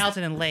 Jamie is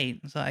 2000 and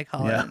late, so I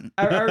call Yeah.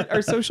 it.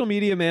 our social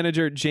media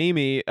manager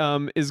Jamie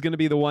is going to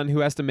be the one who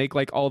has to make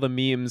like all the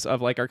memes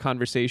of like our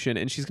conversation,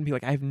 and she's going to be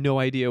like, I have no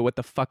idea what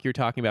the fuck you're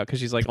talking about because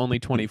she's like only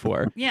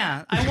 24.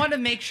 Yeah, I want to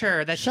make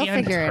sure that she'll she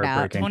figure it out.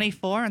 Heartbreaking.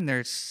 24, and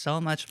there's so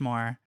much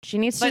more. She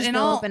needs to But just in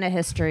go all- open a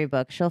history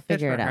book. She'll Good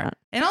figure for it her. out.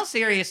 In all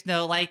serious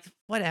note, like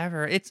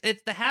whatever. It's the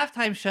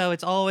halftime show.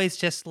 It's always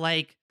just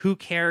like who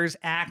cares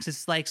acts.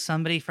 It's like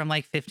somebody from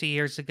like 50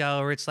 years ago,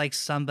 or it's like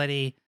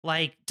somebody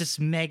like just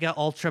mega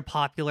ultra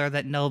popular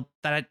that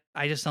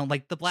I just don't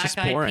like. The Black just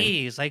Eyed boring.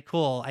 Peas, like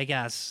cool, I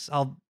guess.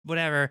 I'll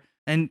whatever.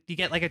 And you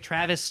get like a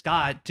Travis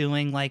Scott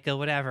doing like a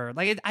whatever.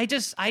 Like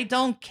I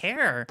don't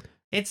care.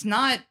 It's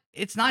not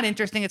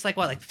interesting. It's like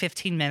what, like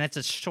 15 minutes.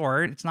 It's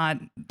short. It's not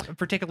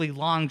particularly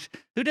long.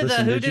 Did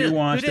you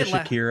watch the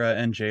Shakira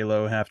and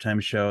J-Lo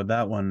halftime show?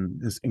 That one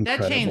is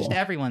incredible. That changed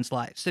everyone's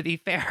lives, to be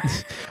fair.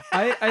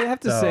 I have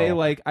to say,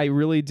 like, I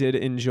really did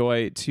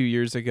enjoy 2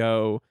 years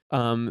ago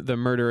the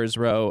Murderer's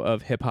Row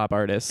of hip hop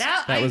artists.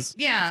 That was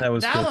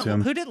cool one. too.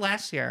 Who did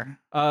last year?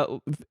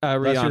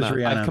 Rihanna.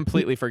 Rihanna. I've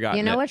completely forgotten.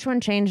 You know it. which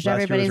one changed Last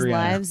year was everybody's Rihanna.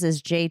 lives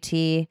is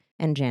JT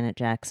and Janet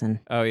Jackson.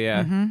 Oh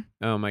yeah. Mhm.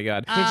 Oh my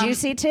God. Did you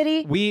see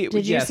Titty?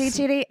 Did you yes. see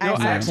Titty? No,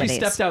 saw I actually titties.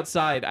 stepped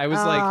outside. I was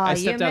like, I Oh, you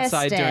stepped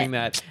outside missed doing it.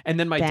 that, and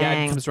then my dad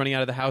Dang. comes running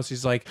out of the house.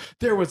 He's like,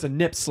 "There was a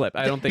nip slip."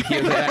 I don't think he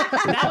was.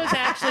 That was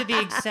actually the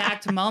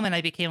exact moment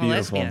I became a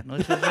Beautiful. lesbian,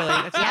 which was really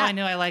that's how I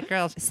knew I like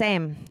girls.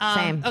 Same.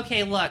 Same.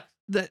 Okay, look.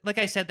 Like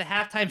I said, the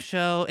halftime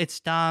show,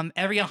 it's dumb.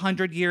 Every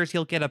 100 years,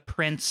 you'll get a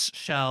Prince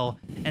show,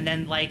 and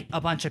then like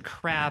a bunch of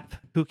crap.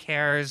 Who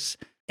cares?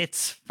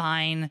 It's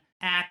fine.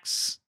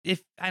 Acts.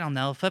 If I don't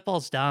know,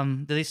 football's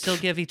dumb. Do they still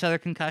give each other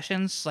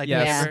concussions? Like,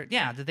 Yes.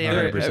 Did they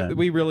There- ever? 100%.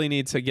 we really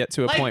need to get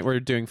to a Like- point where we're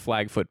doing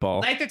flag football.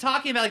 Like they're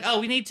talking about, like,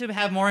 oh, we need to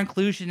have more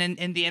inclusion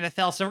in the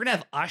NFL, so we're gonna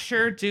have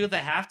Usher do the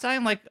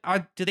halftime. Like,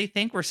 do they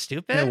think we're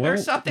stupid Yeah, or what-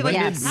 something? what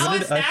Like, did- how what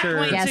is did that Usher-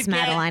 going to Yes, get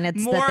Madeline.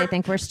 It's more? that they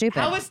think we're stupid.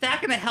 How is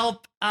that going to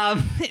help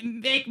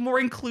make more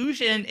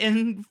inclusion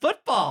in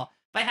football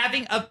by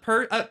having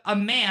a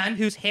man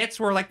whose hits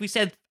were, like we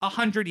said,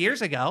 100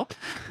 years ago.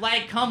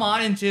 Like, come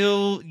on and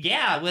do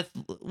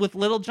with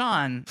Little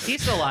John.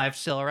 He's alive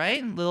still,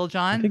 right? Little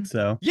John. I think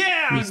so.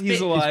 Yeah, he's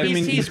big- alive.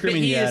 he's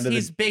screaming yeah into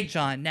he's Big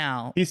John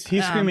now. He's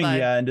screaming but-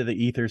 yeah into the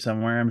ether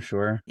somewhere, I'm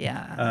sure.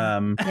 Yeah.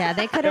 Yeah,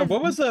 they could Yeah, have.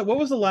 what was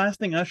the last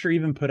thing Usher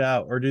even put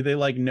out, or do they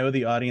like know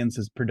the audience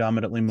is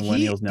predominantly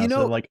millennials now? you know, so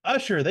they're like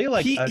Usher, they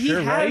like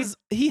Usher, right?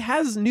 He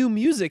has new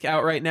music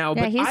out right now,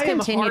 Yeah, but he's I am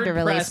continued to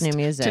release new hard-pressed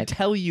music. to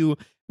tell you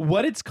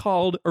what it's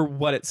called or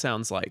what it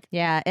sounds like.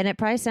 Yeah, and it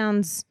probably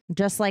sounds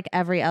just like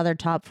every other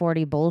top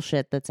 40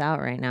 bullshit that's out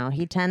right now.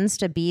 He tends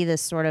to be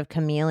this sort of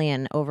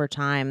chameleon over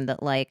time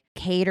that like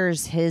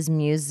caters his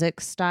music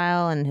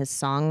style and his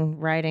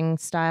songwriting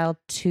style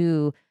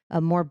to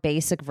a more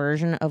basic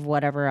version of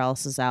whatever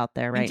else is out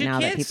there right now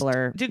that people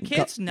are. Do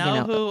kids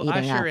know who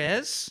Usher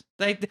is?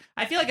 Like,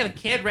 I feel like if a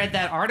kid read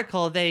that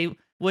article, they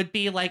would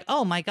be like,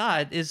 "Oh my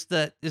God, is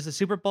the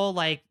Super Bowl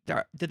like?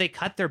 Did they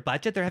cut their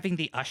budget? They're having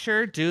the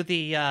Usher do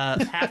the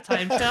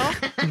halftime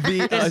show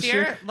this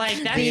year.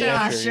 Like that The show.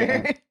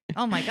 Usher.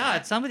 Oh my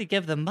God, somebody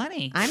give them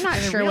money. I'm not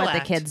in a sure real what the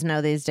act. kids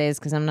know these days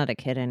because I'm not a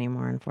kid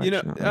anymore,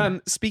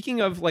 unfortunately. Speaking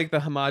of like the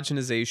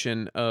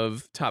homogenization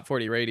of top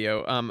 40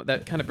 radio,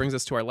 that kind of brings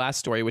us to our last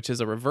story, which is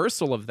a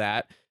reversal of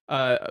that.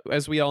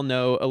 As we all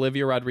know,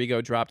 Olivia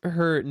Rodrigo dropped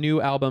her new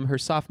album, her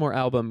sophomore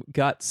album,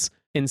 Guts,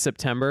 in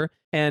September,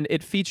 and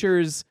it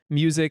features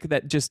music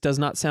that just does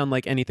not sound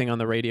like anything on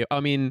the radio. I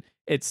mean,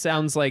 it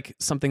sounds like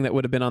something that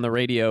would have been on the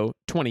radio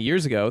 20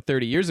 years ago,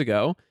 30 years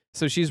ago.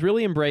 So she's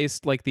really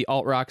embraced like the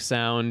alt rock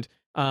sound.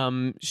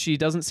 She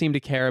doesn't seem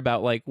to care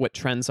about like what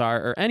trends are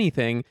or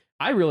anything.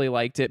 I really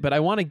liked it, but I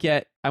want to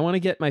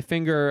get my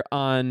finger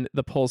on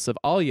the pulse of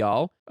all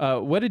y'all.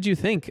 What did you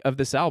think of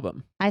this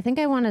album? I think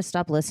I want to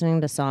stop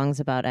listening to songs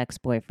about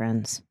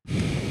ex-boyfriends.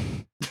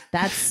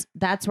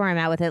 That's where I'm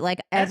at with it.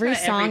 Like every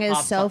song is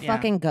pop so song, yeah.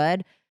 fucking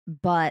good,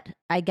 but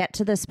I get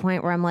to this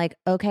point where I'm like,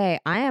 okay,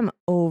 I am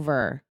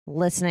over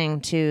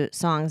listening to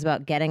songs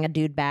about getting a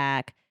dude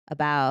back,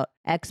 about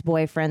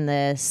ex-boyfriend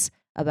this,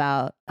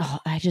 about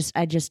I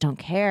just don't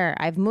care.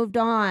 I've moved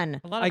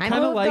on. A lot I of I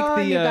kinda moved like on,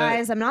 the, you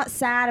guys. I'm not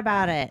sad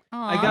about it.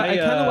 I kind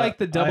of like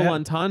the double I have-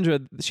 entendre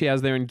she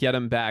has there in Get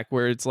Him Back,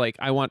 where it's like,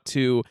 I want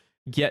to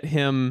get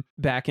him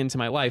back into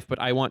my life,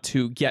 but I want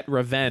to get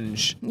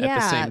revenge at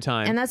the same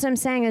time. And that's what I'm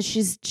saying is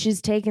she's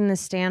taking the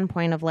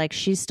standpoint of like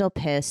she's still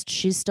pissed,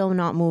 she's still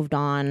not moved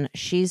on,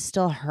 she's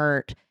still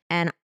hurt.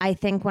 And I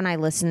think when I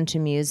listen to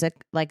music,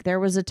 like there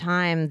was a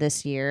time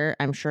this year,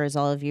 I'm sure as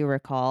all of you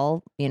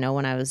recall,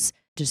 when I was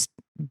just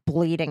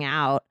bleeding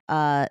out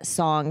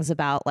songs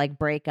about like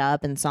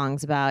breakup and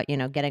songs about,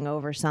 getting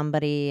over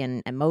somebody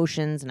and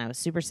emotions, and I was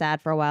super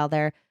sad for a while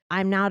there.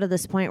 I'm now to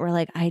this point where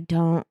like I'm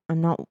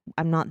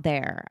not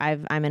there.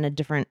 I'm in a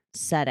different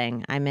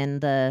setting. I'm in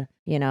the,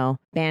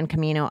 Band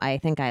Camino, I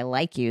think I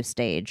like you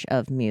stage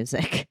of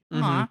music.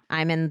 Aw.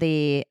 I'm in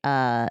the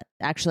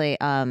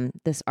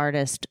this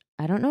artist,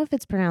 I don't know if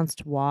it's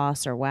pronounced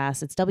Was or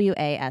Was. It's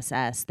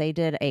WASS. They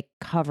did a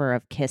cover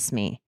of Kiss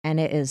Me, and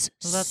it is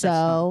I love that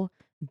so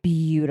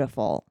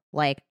beautiful.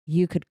 Like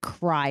you could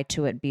cry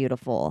to it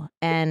beautiful.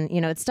 And,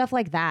 it's stuff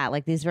like that,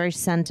 like these very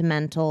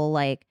sentimental,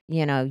 like,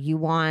 you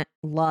want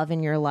love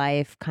in your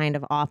life, kind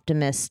of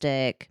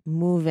optimistic,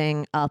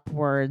 moving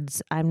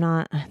upwards. I'm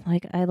not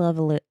like, I love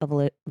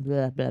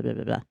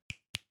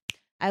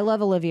I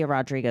love Olivia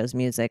Rodrigo's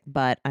music,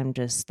 but I'm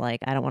just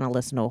like, I don't want to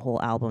listen to a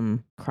whole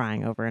album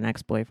crying over an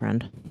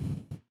ex-boyfriend.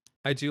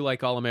 I do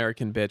like All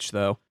American Bitch,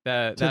 though.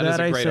 That To is that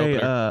a I great say,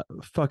 opener.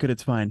 fuck it,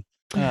 it's fine.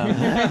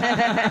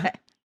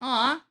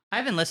 Aw, I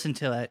haven't listened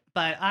to it,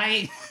 but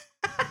I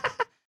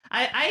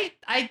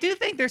do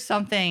think there's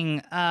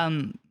something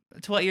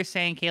to what you're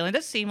saying, Caitlin. It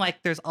does seem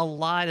like there's a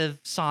lot of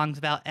songs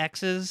about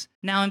exes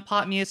now in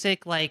pop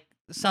music, like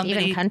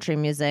somebody Even country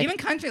music. even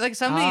country, like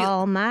somebody.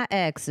 All my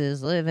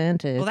exes live in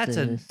Texas. Well, that's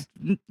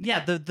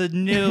the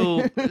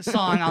new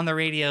song on the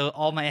radio.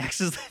 All my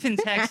exes live in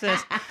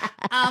Texas.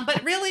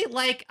 But really,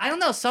 like, I don't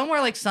know,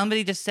 somewhere like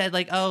somebody just said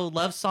like, oh,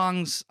 love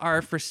songs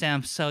are for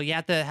simps, so you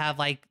have to have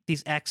like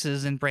these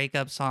exes and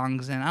breakup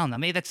songs, and I don't know,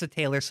 maybe that's the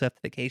Taylor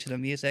Swiftification of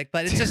music,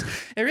 but it's just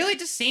it really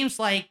just seems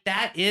like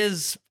that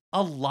is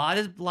a lot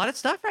of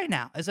stuff right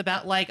now. Is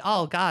about like,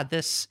 oh God,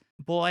 this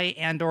boy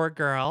and or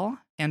girl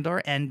and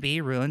or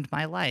NB ruined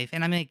my life.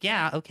 And I'm like,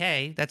 yeah,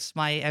 okay, that's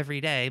my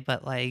everyday,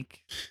 but like,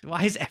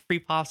 why is every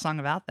pop song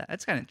about that?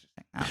 That's kind of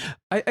interesting. I don't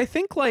know. I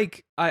think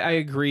like I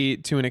agree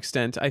to an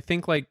extent. I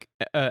think like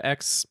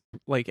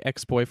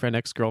ex-boyfriend,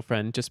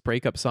 ex-girlfriend, just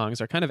breakup songs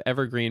are kind of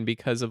evergreen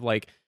because of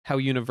like how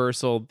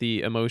universal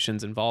the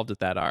emotions involved with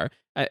that are.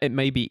 It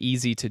may be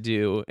easy to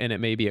do and it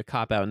may be a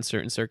cop-out in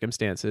certain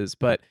circumstances,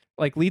 but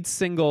like lead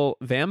single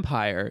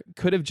Vampire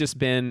could have just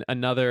been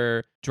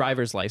another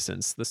Driver's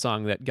License, the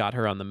song that got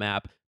her on the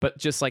map, but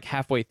just like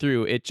halfway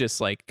through it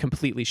just like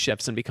completely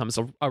shifts and becomes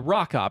a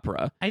rock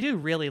opera. I do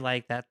really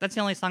like that. That's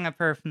the only song I've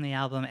heard from the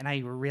album, and I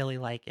really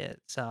like it.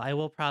 So I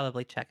will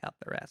probably check out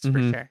the rest for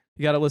Mhm. sure.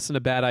 You got to listen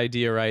to Bad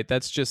Idea, right?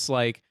 That's just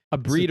like a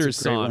Breeders great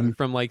song one.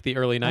 from like the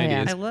early Oh,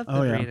 yeah. 90s. I love the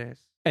Oh, yeah. Breeders.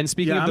 And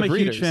speaking of I'm the a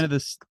Breeders, huge fan of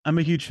this. I'm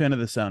a huge fan of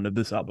the sound of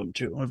this album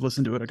too. I've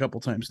listened to it a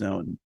couple times now,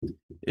 and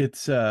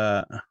it's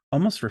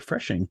almost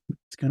refreshing.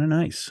 It's kind of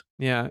nice.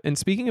 yeah. And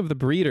speaking of the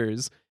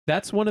Breeders,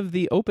 that's one of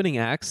the opening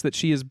acts that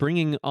she is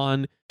bringing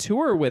on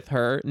tour with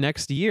her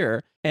next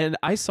year. And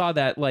I saw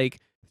that like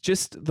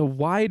just the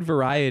wide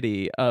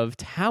variety of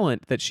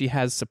talent that she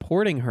has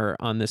supporting her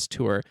on this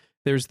tour.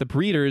 There's the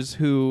Breeders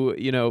who,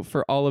 you know,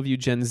 for all of you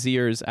Gen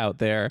Zers out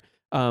there,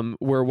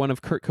 were one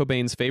of Kurt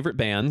Cobain's favorite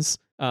bands.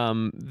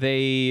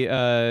 They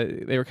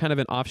were kind of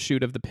an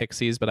offshoot of the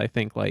Pixies, but I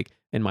think, like,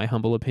 in my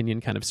humble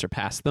opinion, kind of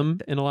surpassed them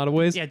in a lot of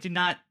ways. Yeah, do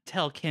not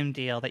tell Kim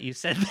Deal that you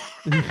said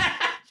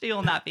that. She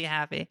will not be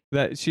happy.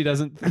 That she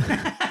doesn't.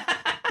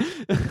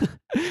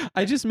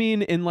 I just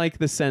mean in like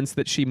the sense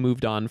that she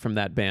moved on from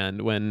that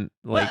band when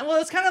like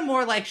Well, it's kind of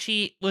more like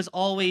she was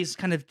always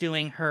kind of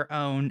doing her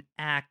own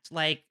act.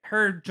 Like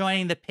her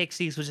joining the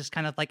Pixies was just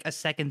kind of like a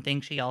second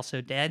thing she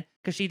also did,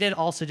 because she did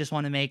also just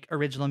want to make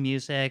original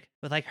music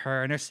with like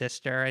her and her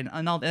sister and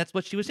all. That's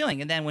what she was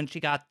doing. And then when she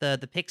got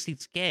the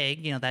Pixies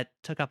gig, you know, that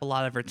took up a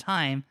lot of her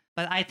time.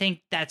 But I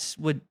think that's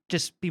would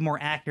just be more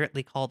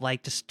accurately called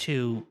like just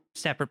two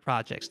separate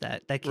projects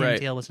that Kim Right.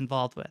 Deal was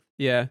involved with.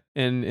 yeah,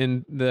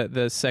 and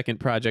the second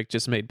project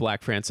just made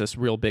Black Francis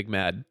real big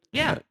mad.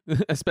 Yeah.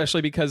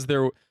 Especially because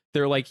their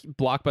like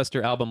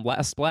blockbuster album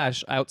Last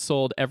Splash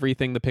outsold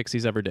everything the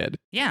Pixies ever did.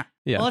 Yeah.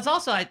 Yeah. Well, it's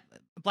also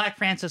Black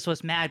Francis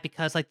was mad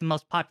because like the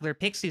most popular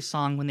Pixies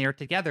song when they were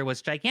together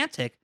was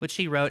Gigantic, which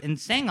she wrote and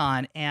sang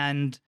on.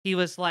 And he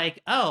was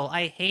like, oh,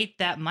 I hate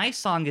that my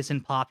song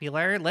isn't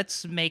popular.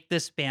 Let's make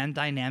this band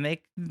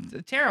dynamic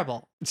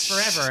terrible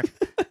forever.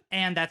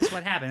 And that's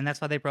what happened. And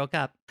that's why they broke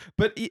up.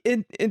 But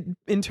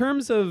in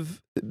terms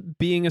of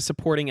being a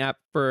supporting act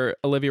for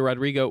Olivia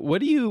Rodrigo,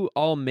 what do you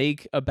all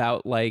make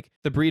about like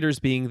the Breeders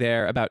being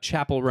there, about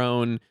Chapel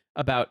Roan,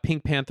 about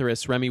Pink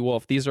Pantheress, Remy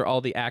Wolf? These are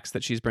all the acts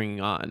that she's bringing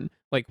on.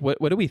 Like, what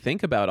do we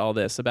think about all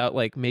this? About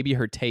like maybe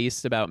her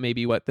taste, about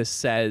maybe what this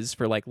says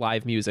for like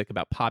live music,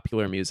 about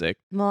popular music?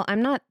 Well,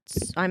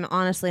 I'm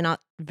honestly not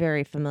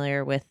very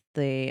familiar with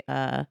the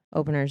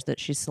openers that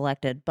she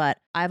selected, but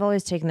I've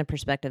always taken the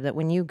perspective that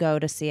when you go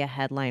to see a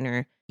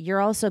headliner,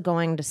 you're also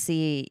going to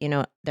see, you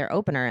know, their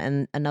opener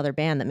and another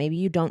band that maybe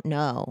you don't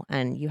know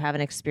and you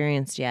haven't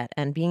experienced yet.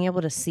 And being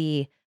able to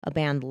see a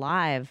band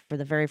live for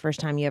the very first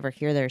time you ever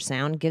hear their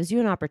sound gives you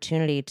an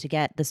opportunity to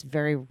get this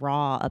very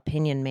raw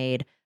opinion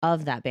made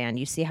of that band.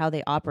 You see how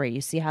they operate, you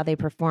see how they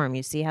perform,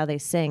 you see how they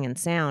sing and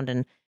sound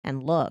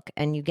and look,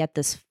 and you get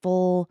this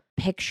full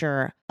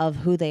picture of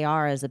who they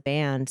are as a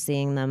band,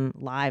 seeing them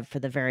live for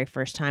the very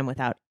first time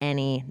without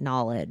any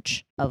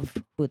knowledge of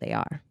who they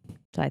are.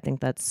 So I think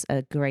that's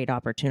a great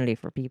opportunity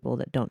for people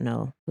that don't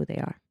know who they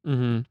are.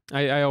 Mm-hmm.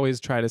 I always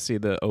try to see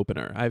the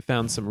opener. I've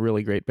found some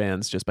really great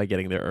bands just by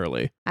getting there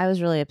early. I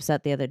was really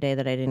upset the other day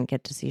that I didn't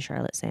get to see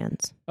Charlotte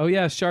Sands. Oh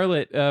yeah,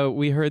 Charlotte,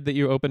 we heard that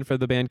you opened for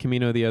the band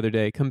Camino the other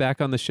day. Come back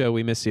on the show.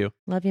 We miss you.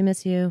 Love you,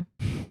 miss you.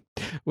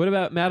 What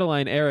about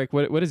Madeline, Eric?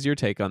 What is your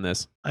take on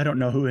this? I don't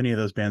know who any of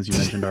those bands you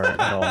mentioned are at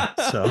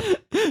all. So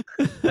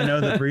I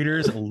know the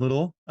Breeders a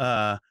little.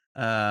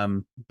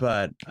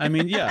 But I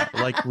mean, yeah,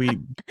 like we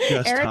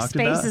just Eric's talked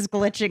face about. is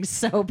glitching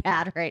so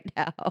bad right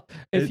now.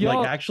 If Is it,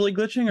 y'all- like actually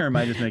glitching, or am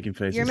I just making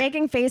faces? You're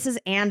making faces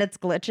and it's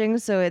glitching,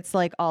 so it's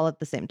like all at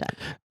the same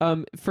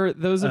time. For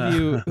those of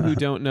you who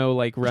don't know,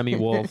 like Remy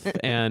Wolf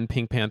and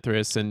Pink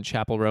Pantheress and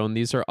Chapel Roan,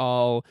 these are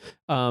all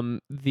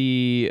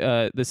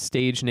the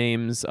stage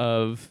names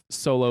of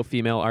solo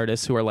female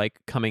artists who are like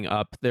coming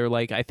up. They're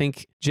like, I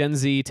think, Gen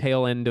Z,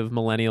 tail end of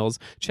millennials.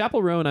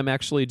 Chapel Roan, I'm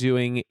actually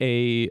doing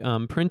a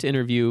print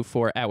interview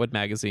for Atwood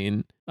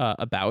Magazine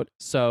about.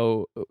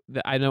 So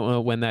I don't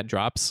know when that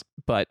drops,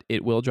 but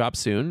it will drop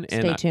soon.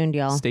 Stay tuned,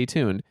 y'all. Stay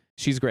tuned.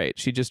 She's great.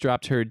 She just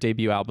dropped her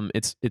debut album.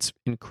 It's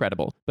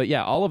incredible. But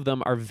yeah, all of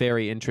them are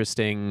very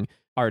interesting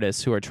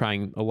artists who are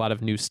trying a lot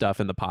of new stuff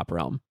in the pop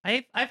realm.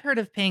 I've heard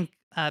of Pink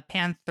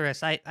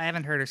Pantheress. I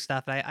haven't heard her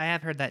stuff, but I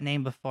have heard that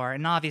name before.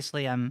 And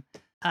obviously I'm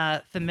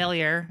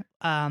familiar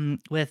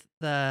with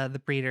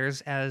the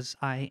Breeders, as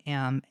I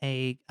am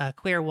a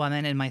queer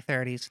woman in my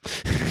 30s.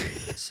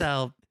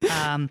 So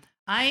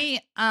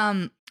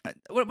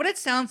what it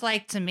sounds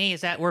like to me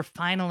is that we're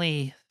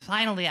finally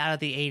out of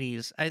the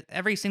 80s.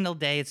 Every single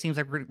day it seems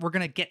like we're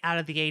gonna get out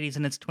of the 80s,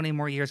 and it's 20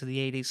 more years of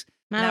the 80s.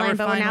 Madeline,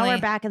 but now we're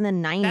back in the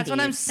 90s. That's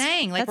what I'm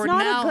saying. Like, That's we're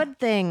not now, a good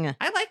thing.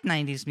 I like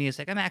 90s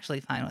music. I'm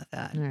actually fine with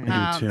that. All right.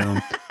 I do too.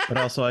 But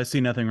also, I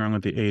see nothing wrong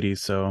with the 80s.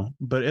 So,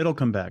 but it'll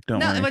come back. Don't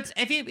worry. But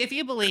if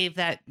you believe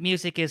that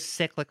music is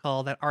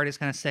cyclical, that art is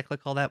kind of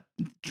cyclical, that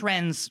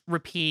trends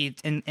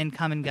repeat and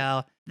come and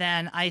go,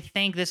 then I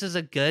think this is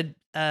a good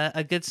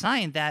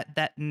sign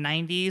that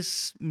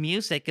 90s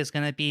music is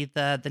going to be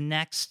the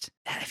next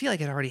I feel like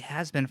it already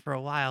has been for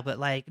a while, but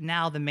like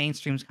now the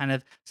mainstream's kind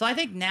of. So I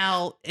think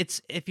now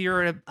it's if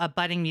you're a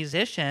budding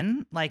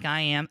musician like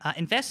I am,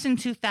 invest in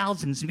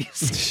 2000s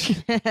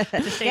music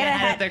to stay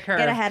ahead of the curve.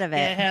 Get ahead of it.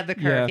 Get ahead of the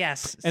curve. Yeah.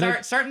 Yes.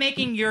 And Start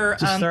making your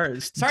start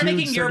doing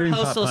making your pop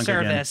postal punk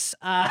again. service.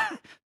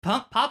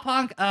 Pop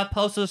punk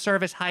postal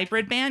service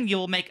hybrid band. You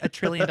will make $1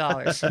 trillion.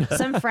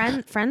 Some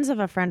friends of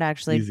a friend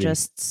actually Easy.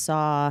 just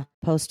saw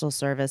Postal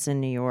Service in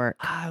New York.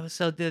 I was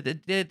so did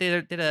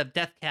a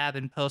Death Cab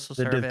and Postal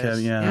The Service. Death Cab,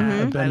 yeah.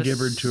 Mhm. A Ben I was-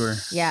 Gibbard tour.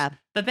 Yeah,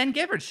 The Ben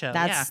Gibbard show.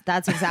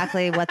 that's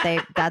exactly what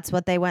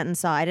they went and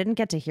saw. I didn't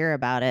get to hear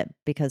about it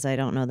because I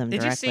don't know them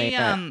Did directly. you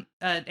see?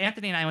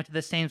 Anthony and I went to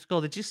the same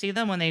school. Did you see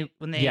them when they?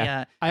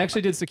 Yeah. I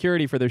actually did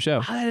security for their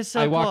show. Oh, that is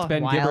so I cool. walked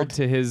Ben Wild. Gibbard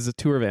to his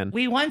tour van.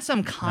 We won some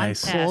Nice.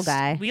 contest. Cool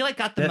guy. We like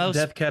got the most,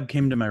 Death Cab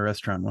came to my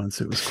restaurant once.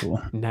 It was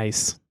cool.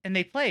 Nice. and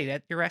they played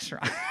at your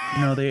restaurant.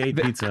 No, they ate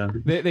pizza.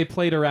 They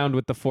played around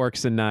with the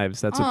forks and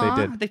knives. That's what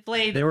they did. They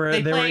played. They were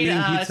played,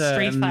 eating pizza,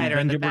 Street and Fighter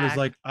Ben in the Gibbard was back.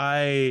 like,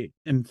 "I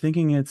am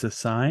thinking it's a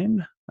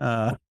sign."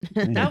 That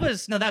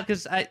was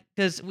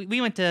because we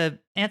went to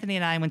Anthony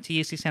and I went to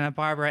UC Santa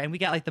Barbara and we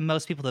got like the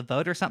most people to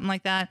vote or something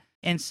like that.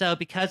 And so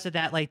because of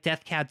that, like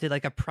Death Cab did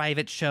like a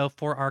private show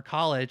for our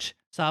college.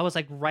 So I was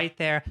like right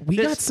there. We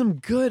got some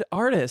good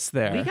artists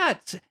there.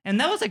 And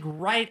that was like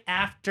right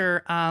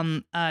after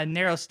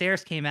Narrow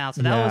Stairs came out.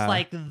 So that was Yeah.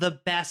 like the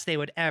best they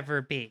would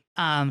ever be.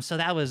 So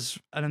that was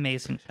an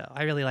amazing show.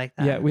 I really like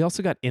that. Yeah, we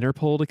also got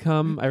Interpol to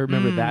come. I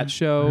remember that Oh,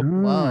 show.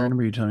 I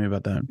remember you telling me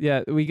about that.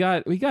 Yeah, we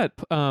got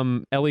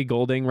Ellie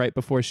Goulding right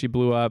before she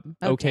blew up.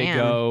 Oh, OK damn.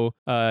 Go,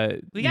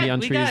 we got, Neon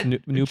we Trees, got, New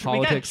we got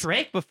Politics.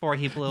 Drake before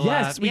he blew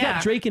Yes, up. we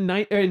got Drake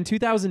in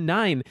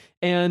 2009,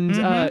 and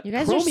Mhm. You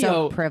guys Chromeo, are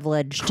so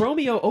privileged.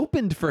 Chromeo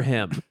opened for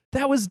him.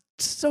 That was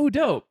so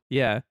dope.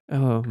 Yeah.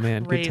 Oh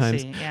man, Crazy. good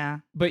times. Yeah.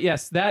 But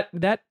yes, that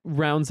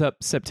rounds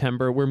up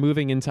September. We're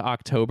moving into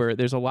October.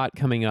 There's a lot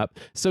coming up.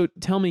 So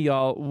tell me,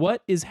 y'all,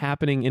 what is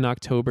happening in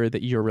October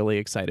that you're really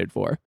excited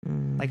for?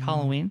 Like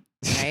Halloween.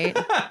 Right?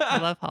 I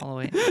love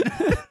Halloween.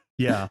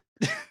 Yeah.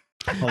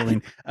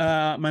 Halloween.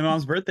 My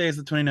mom's birthday is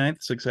the 29th,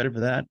 so excited for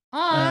that.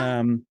 Aw,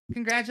 I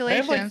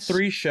congratulations. have like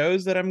 3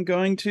 shows that I'm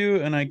going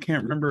to, and I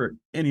can't remember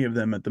any of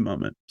them at the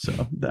moment.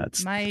 So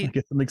that's I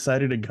guess I'm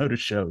excited to go to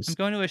shows. I'm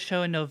going to a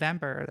show in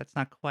November. That's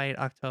not quite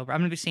October. I'm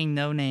going to be seeing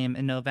No Name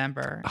in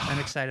November. I'm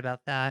excited about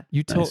that.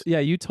 You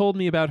told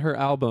me about her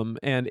album,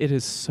 and it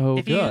is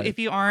so good. If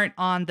you aren't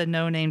on the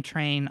No Name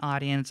train,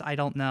 audience, I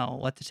don't know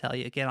what to tell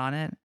you. Get on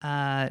it.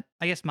 I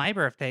guess my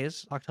birthday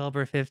is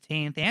October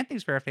 15th.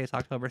 Anthony's birthday is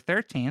October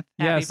 13th.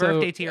 Happy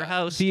birthday to your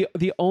host.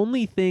 The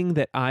only thing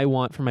that I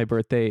want for my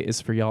birthday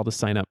is for y'all to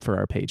sign up for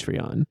our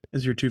Patreon.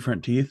 Is your 2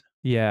 front teeth?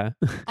 Yeah.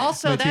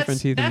 Also, My two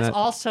front teeth and that's that.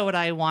 also what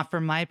I want for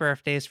my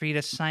birthday is for you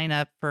to sign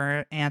up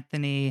for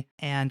Anthony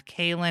and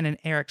Kaylin and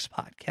Eric's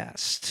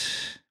podcast,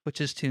 which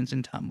is Tunes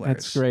and Tumblers.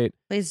 That's great.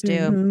 Please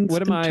do.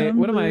 What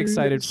am I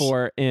excited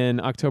for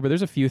in October?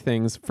 There's a few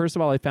things. First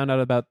of all, I found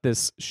out about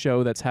this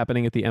show that's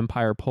happening at the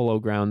Empire Polo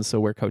Grounds, so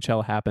where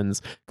Coachella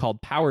happens,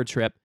 called Power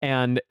Trip,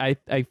 and I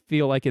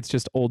feel like it's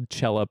just Old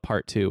Cella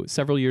Part 2.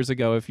 Several years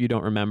ago, if you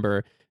don't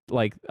remember,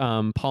 like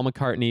Paul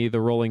McCartney,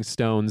 the Rolling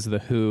Stones, the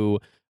Who,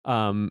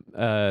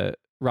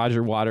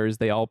 Roger Waters,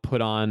 they all put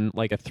on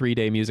like a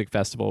 3-day music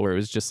festival where it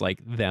was just like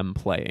them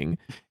playing,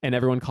 and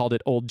everyone called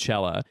it Old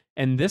Cella.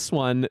 And this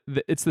one,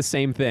 it's the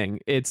same thing.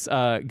 It's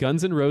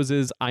Guns N'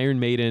 Roses, Iron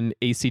Maiden,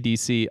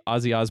 AC/DC,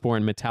 Ozzy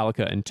Osbourne,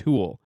 Metallica, and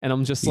Tool. And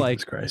I'm just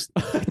Jesus Christ.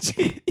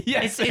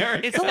 yes,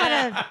 Eric. It's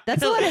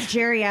That's a lot of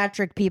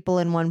geriatric people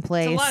in one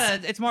place.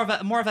 It's more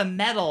of a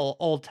metal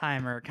old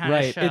timer kind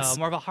Right, of show. it's-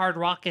 More of a hard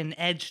rockin'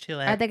 edge to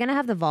it. Are they going to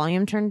have the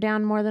volume turned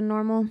down more than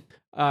normal?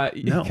 No,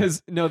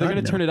 because they're God, going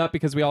to no. turn it up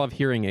because we all have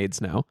hearing aids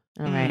now.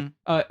 All right.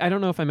 I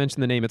don't know if I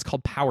mentioned the name. It's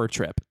called Power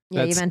Trip.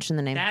 Yeah, you mentioned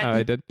the name. That, Oh,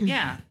 I did.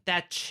 Yeah,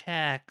 that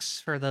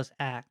checks for those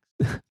acts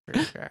for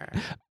sure.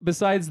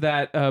 Besides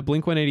that,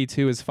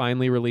 Blink-182 is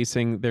finally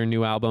releasing their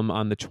new album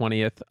on the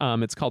 20th.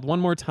 It's called One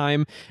More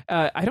Time.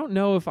 I don't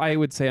know if I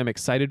would say I'm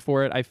excited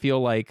for it. I feel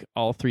like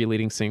all 3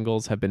 leading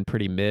singles have been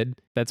pretty mid.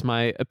 That's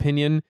my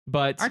opinion.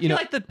 But Aren't you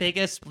like the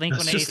biggest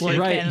That's just Blink-182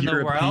 like fan in the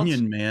your world?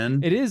 opinion, man.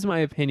 it is my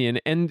opinion.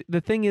 And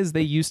the thing is,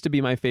 they used to be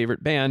my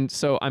favorite band,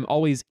 so I'm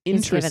always He's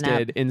given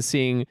interested up. in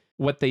seeing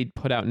what they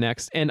put out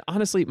next. And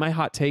honestly, my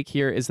hot take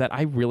here is that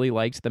I really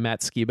liked the Matt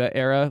Skiba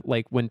era,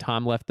 like when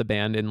Tom left the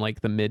band in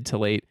like the mid to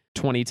late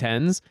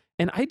 2010s.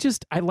 And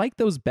I like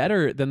those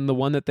better than the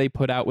one that they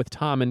put out with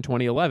Tom in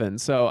 2011.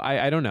 So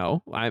I don't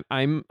know.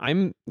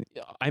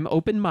 I'm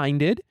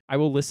open-minded. I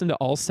will listen to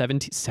all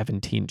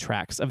 17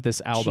 tracks of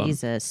this album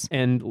Jesus.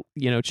 and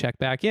check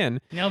back in.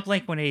 No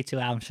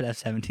Blink-182 album should have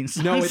 17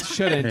 songs. No, it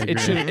shouldn't. I It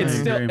agree. shouldn't. It's I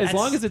still agree. as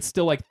long as it's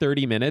still like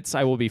 30 minutes,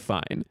 I will be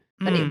fine.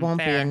 But it won't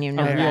be, fair. and you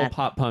know A real that.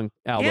 pop punk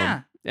album.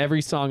 Yeah.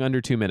 Every song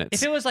under 2 minutes.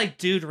 If it was like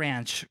Dude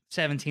Ranch,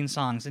 17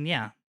 songs, and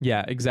yeah,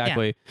 Yeah,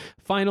 exactly.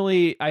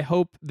 Finally, I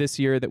hope this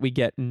year that we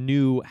get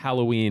new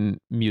Halloween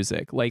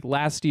music. Like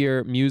last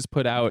year, Muse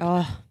put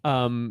out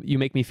You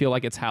Make Me Feel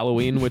Like It's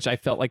Halloween, which I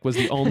felt like was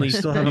the I only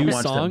still haven't new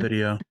watched song. that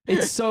video.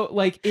 It's so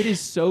like it is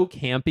so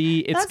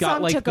campy. It's That got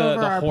song like took the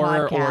over our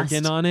horror podcast.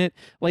 organ on it.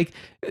 Like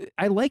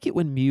I like it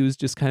when Muse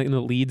just kind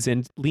of leans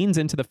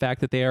into the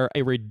fact that they are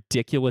a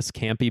ridiculous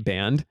campy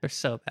band. They're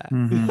so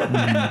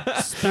bad.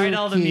 Sorry to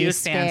all the Spooky,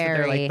 Muse fans, but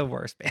they're like scary. the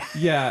worst band.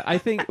 Yeah, I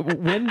think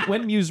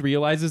when Muse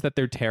realizes that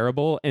they're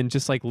terrible and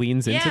just like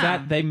leans into Yeah.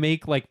 that, they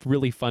make like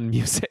really fun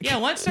music. Yeah,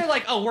 once they're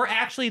like, oh, we're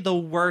actually the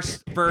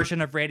worst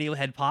version of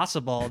Radiohead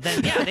possible,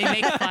 then yeah,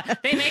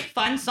 they make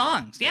fun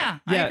songs. Yeah,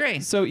 I agree.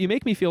 So You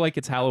Make Me Feel Like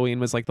It's Halloween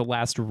was like the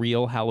last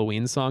real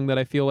Halloween song that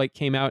I feel like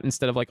came out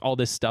instead of like all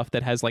this stuff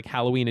that has like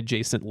Halloween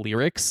adjacent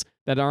lyrics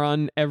that are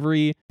on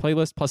every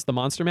playlist plus the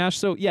Monster Mash.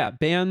 So yeah,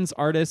 bands,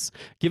 artists,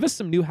 give us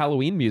some new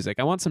Halloween music.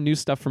 I want some new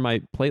stuff for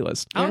my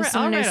playlist. Give us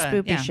some new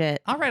spoopy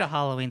shit. I'll write a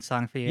Halloween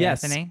song for you,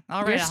 Yes. Anthony.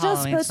 I'll write You're a still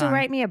Halloween supposed song. to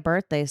write me a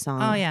birthday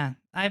song. Oh yeah,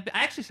 I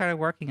actually started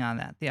working on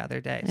that the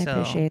other day. I so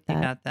appreciate you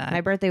that. got that.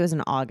 My birthday was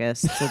in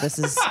August, so this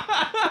is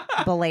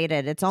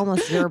belated. It's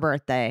almost your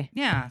birthday.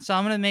 Yeah, so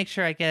I'm gonna make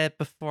sure I get it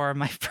before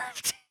my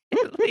birthday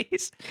at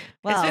least.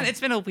 Well,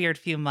 It's been a weird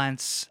few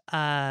months,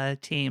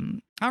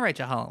 team. I'll write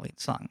you a Halloween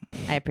song.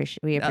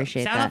 we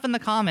appreciate Sound that. off in the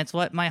comments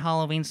what my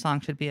Halloween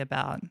song should be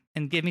about,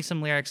 and give me some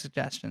lyric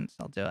suggestions.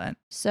 I'll do it.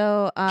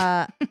 So,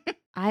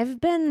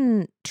 I've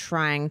been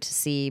trying to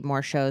see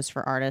more shows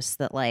for artists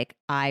that like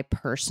I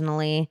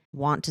personally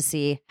want to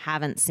see,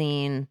 haven't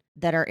seen,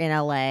 that are in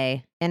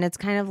LA. And it's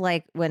kind of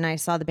like when I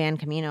saw the band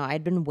Camino,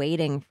 I'd been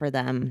waiting for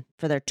them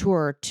for their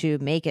tour to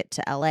make it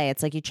to LA.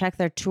 It's like you check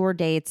their tour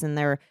dates and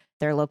their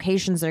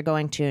locations they're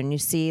going to, and you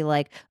see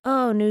like,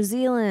 oh, New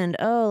Zealand,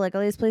 oh, like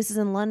all these places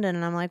in London,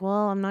 and I'm like,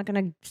 well, I'm not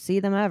gonna see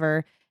them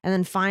ever. And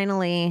then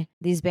finally,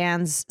 these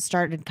bands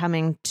started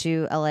coming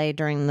to LA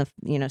during the,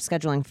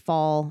 scheduling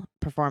fall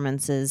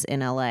performances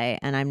in LA.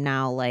 And I'm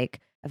now like,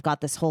 I've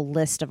got this whole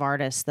list of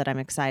artists that I'm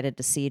excited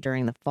to see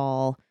during the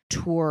fall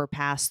tour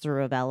pass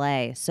through of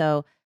LA.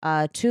 So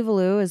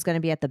Tuvalu is going to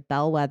be at the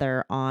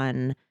Bellwether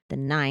on the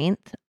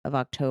 9th of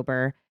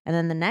October. And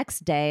then the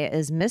next day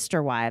is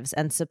Mr. Wives.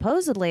 And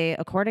supposedly,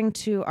 according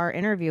to our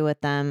interview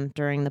with them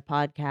during the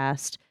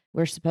podcast,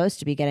 we're supposed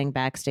to be getting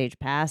backstage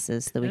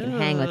passes so that we can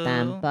hang with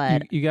them. Ooh.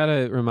 But You got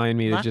to remind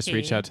me to just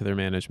reach Lucky. out to their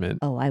management.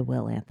 oh, I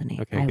will, Anthony.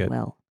 Okay, I good.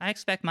 will. I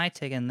expect my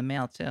ticket in the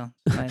mail too.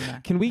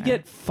 Can we All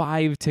get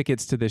 5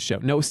 tickets to this show?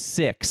 No,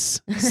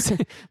 6.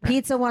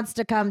 Pizza wants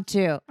to come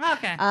too. right.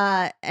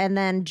 Okay. And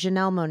then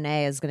Janelle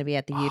Monáe is going to be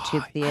at the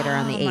YouTube Theater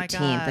on the Oh my 18th.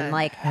 God. And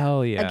like,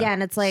 Hell yeah.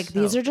 again, it's like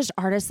these So- are just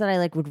artists that I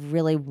like would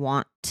really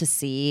want to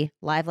see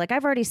live. Like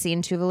I've already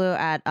seen Tuvalu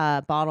at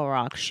Bottle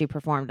Rock. She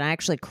performed, and I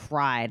actually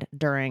cried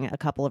during a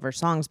couple of her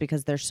songs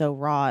because they're so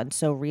raw and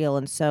so real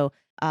and so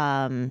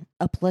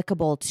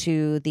applicable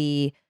to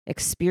the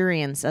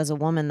experience as a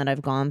woman that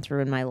I've gone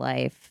through in my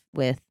life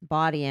with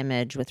body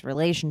image, with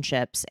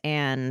relationships,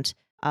 and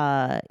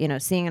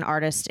seeing an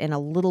artist in a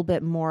little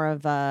bit more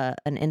of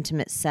an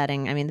intimate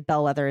setting. I mean, the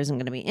Bellwether isn't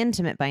going to be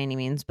intimate by any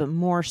means, but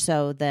more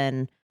so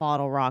than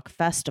Bottle Rock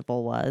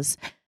Festival was.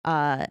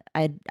 I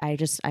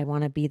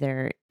want to be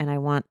there, and I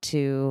want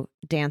to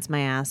dance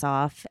my ass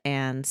off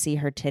and see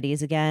her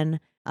titties again.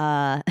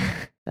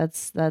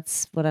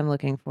 That's what I'm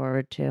looking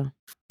forward to.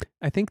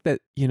 I think that,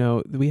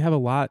 we have a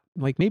lot,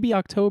 like maybe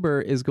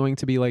October is going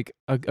to be like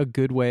a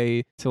good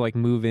way to like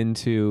move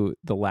into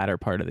the latter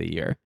part of the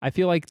year. I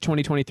feel like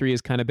 2023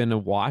 has kind of been a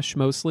wash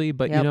mostly,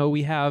 but Yep.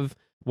 we have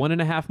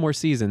 1.5 more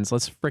seasons.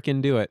 Let's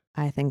frickin' do it.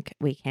 I think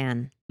we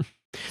can.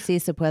 Si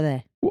se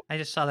puede. I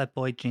just saw that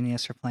Boy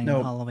Genius are playing No.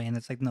 on Halloween.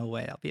 It's like, no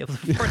way I'll be able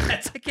to afford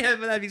that ticket,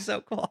 but that'd be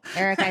so cool.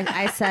 Eric,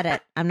 I said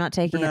it. I'm not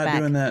We're taking it not back.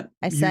 doing that.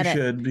 I said you it.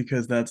 should,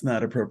 because that's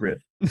not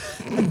appropriate.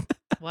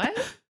 What?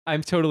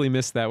 I've totally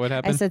missed that. What I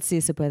happened? said si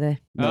se puede.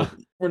 No,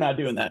 we're not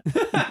doing that.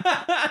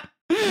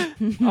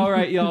 All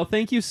right, y'all.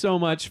 Thank you so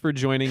much for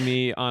joining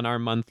me on our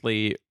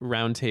monthly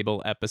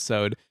Roundtable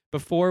episode.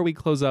 Before we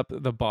close up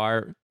the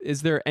bar,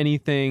 is there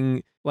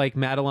anything like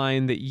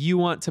Madeline that you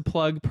want to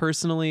plug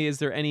personally? Is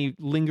there any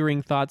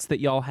lingering thoughts that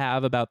y'all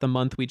have about the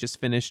month we just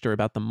finished or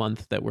about the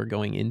month that we're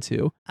going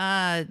into?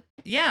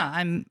 Yeah,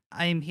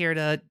 I'm here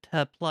to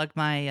plug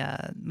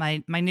my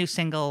my new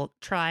single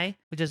Try,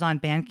 which is on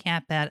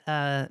Bandcamp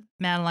at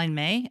Madeline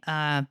Maye.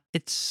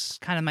 It's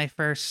kind of my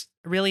first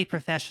really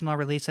professional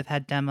release. I've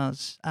had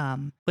demos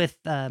with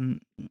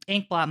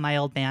Inkblot, my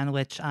old band,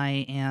 which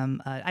I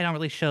don't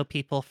really show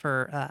people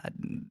for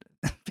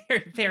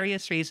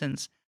various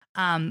reasons.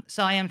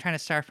 So I am trying to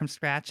start from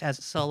scratch as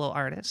a solo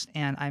artist,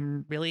 and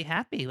I'm really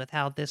happy with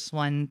how this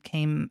one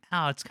came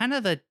out. It's kind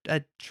of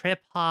a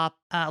trip hop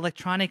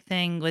electronic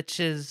thing, which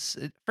is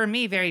for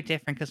me very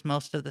different because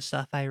most of the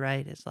stuff I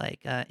write is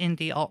like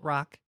indie alt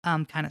rock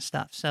kind of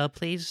stuff. So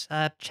please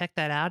check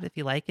that out if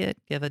you like it.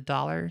 Give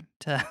 $1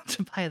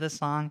 to buy the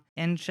song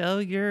and show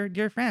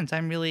your friends.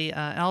 I'm really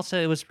and also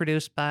it was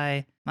produced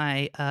by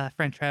my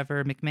friend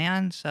Trevor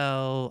McMahon,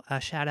 so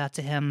shout out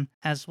to him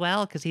as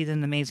well because he did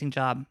an amazing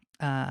job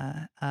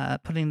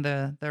putting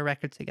the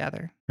record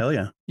together. Hell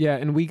yeah. Yeah,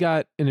 and we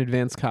got an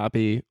advance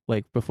copy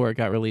like before it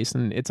got released,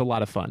 and it's a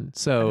lot of fun. I've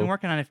So been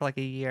working on it for like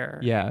a year.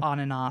 Yeah. On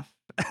and off.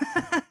 So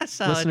it's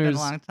been Listeners, a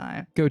long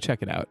time. go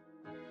check it out.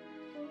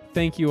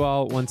 Thank you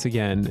all once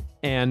again.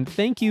 And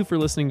thank you for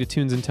listening to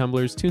Tunes and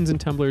Tumblers. Tunes and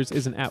Tumblers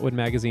is an Atwood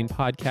Magazine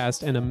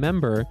podcast and a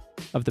member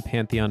of the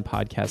Pantheon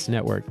Podcast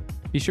Network.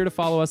 Be sure to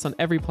follow us on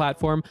every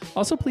platform.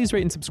 Also, please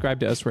rate and subscribe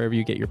to us wherever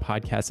you get your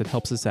podcasts. It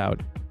helps us out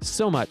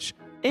so much.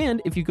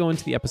 And if you go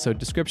into the episode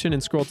description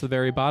and scroll to the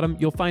very bottom,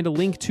 you'll find a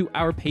link to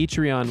our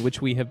Patreon,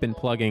 which we have been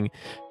plugging.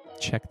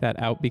 Check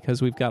that out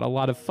because we've got a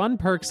lot of fun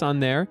perks on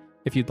there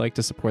if you'd like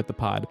to support the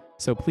pod.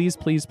 So please,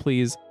 please,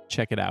 please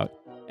check it out.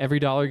 Every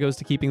dollar goes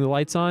to keeping the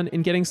lights on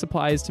and getting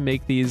supplies to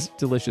make these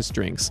delicious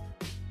drinks.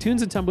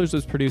 Tunes and Tumblers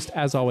was produced,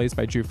 as always,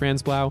 by Drew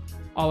Franzblau.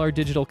 All our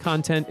digital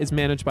content is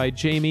managed by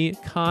Jamie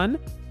Kahn.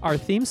 Our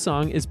theme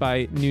song is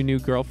by New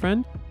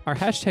Girlfriend. Our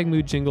hashtag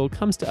mood jingle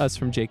comes to us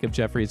from Jacob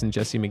Jeffries and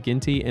Jesse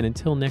McGinty. And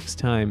until next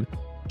time,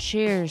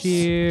 Cheers.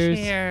 cheers.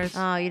 Cheers.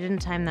 Oh, you didn't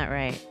time that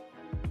right.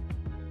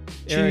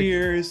 Eric,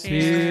 Cheers.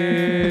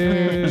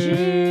 cheers.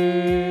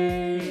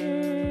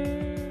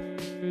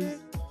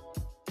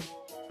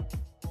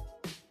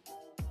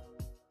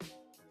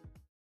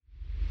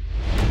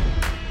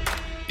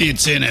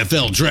 It's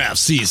NFL draft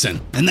season,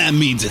 and that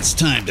means it's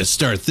time to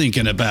start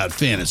thinking about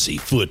fantasy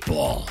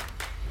football.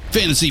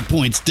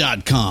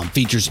 FantasyPoints.com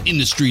features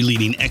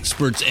industry-leading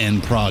experts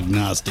and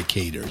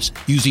prognosticators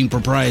using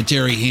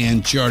proprietary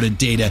hand-charted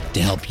data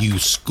to help you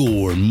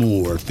score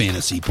more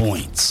fantasy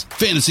points.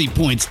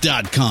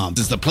 FantasyPoints.com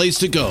is the place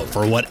to go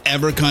for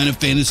whatever kind of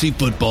fantasy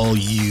football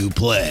you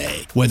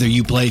play. Whether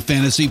you play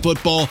fantasy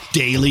football,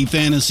 daily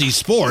fantasy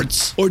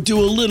sports, or do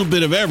a little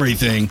bit of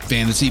everything,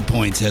 Fantasy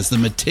Points has the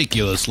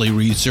meticulously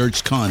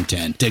researched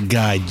content to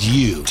guide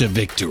you to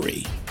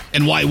victory.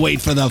 And why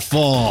wait for the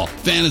fall?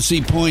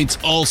 Fantasy Points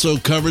also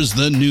covers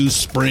the new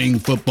spring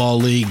football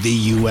league, the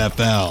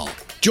UFL.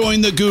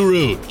 Join the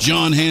guru,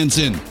 John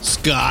Hansen,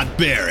 Scott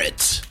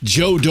Barrett,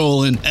 Joe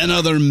Dolan, and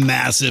other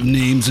massive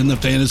names in the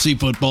fantasy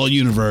football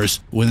universe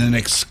with an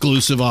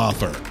exclusive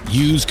offer.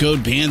 Use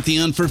code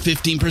Pantheon for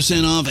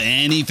 15% off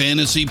any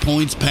Fantasy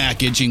Points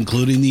package,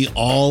 including the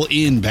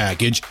all-in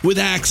package, with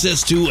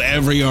access to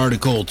every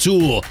article,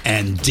 tool,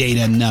 and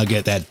data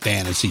nugget that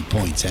Fantasy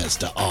Points has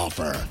to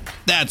offer.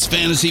 That's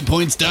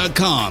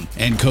FantasyPoints.com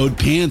and code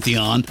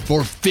Pantheon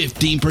for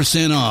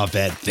 15% off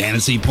at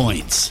Fantasy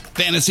Points.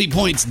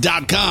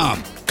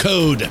 FantasyPoints.com,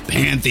 code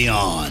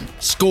Pantheon.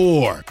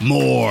 Score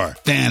more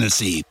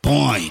fantasy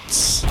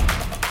points.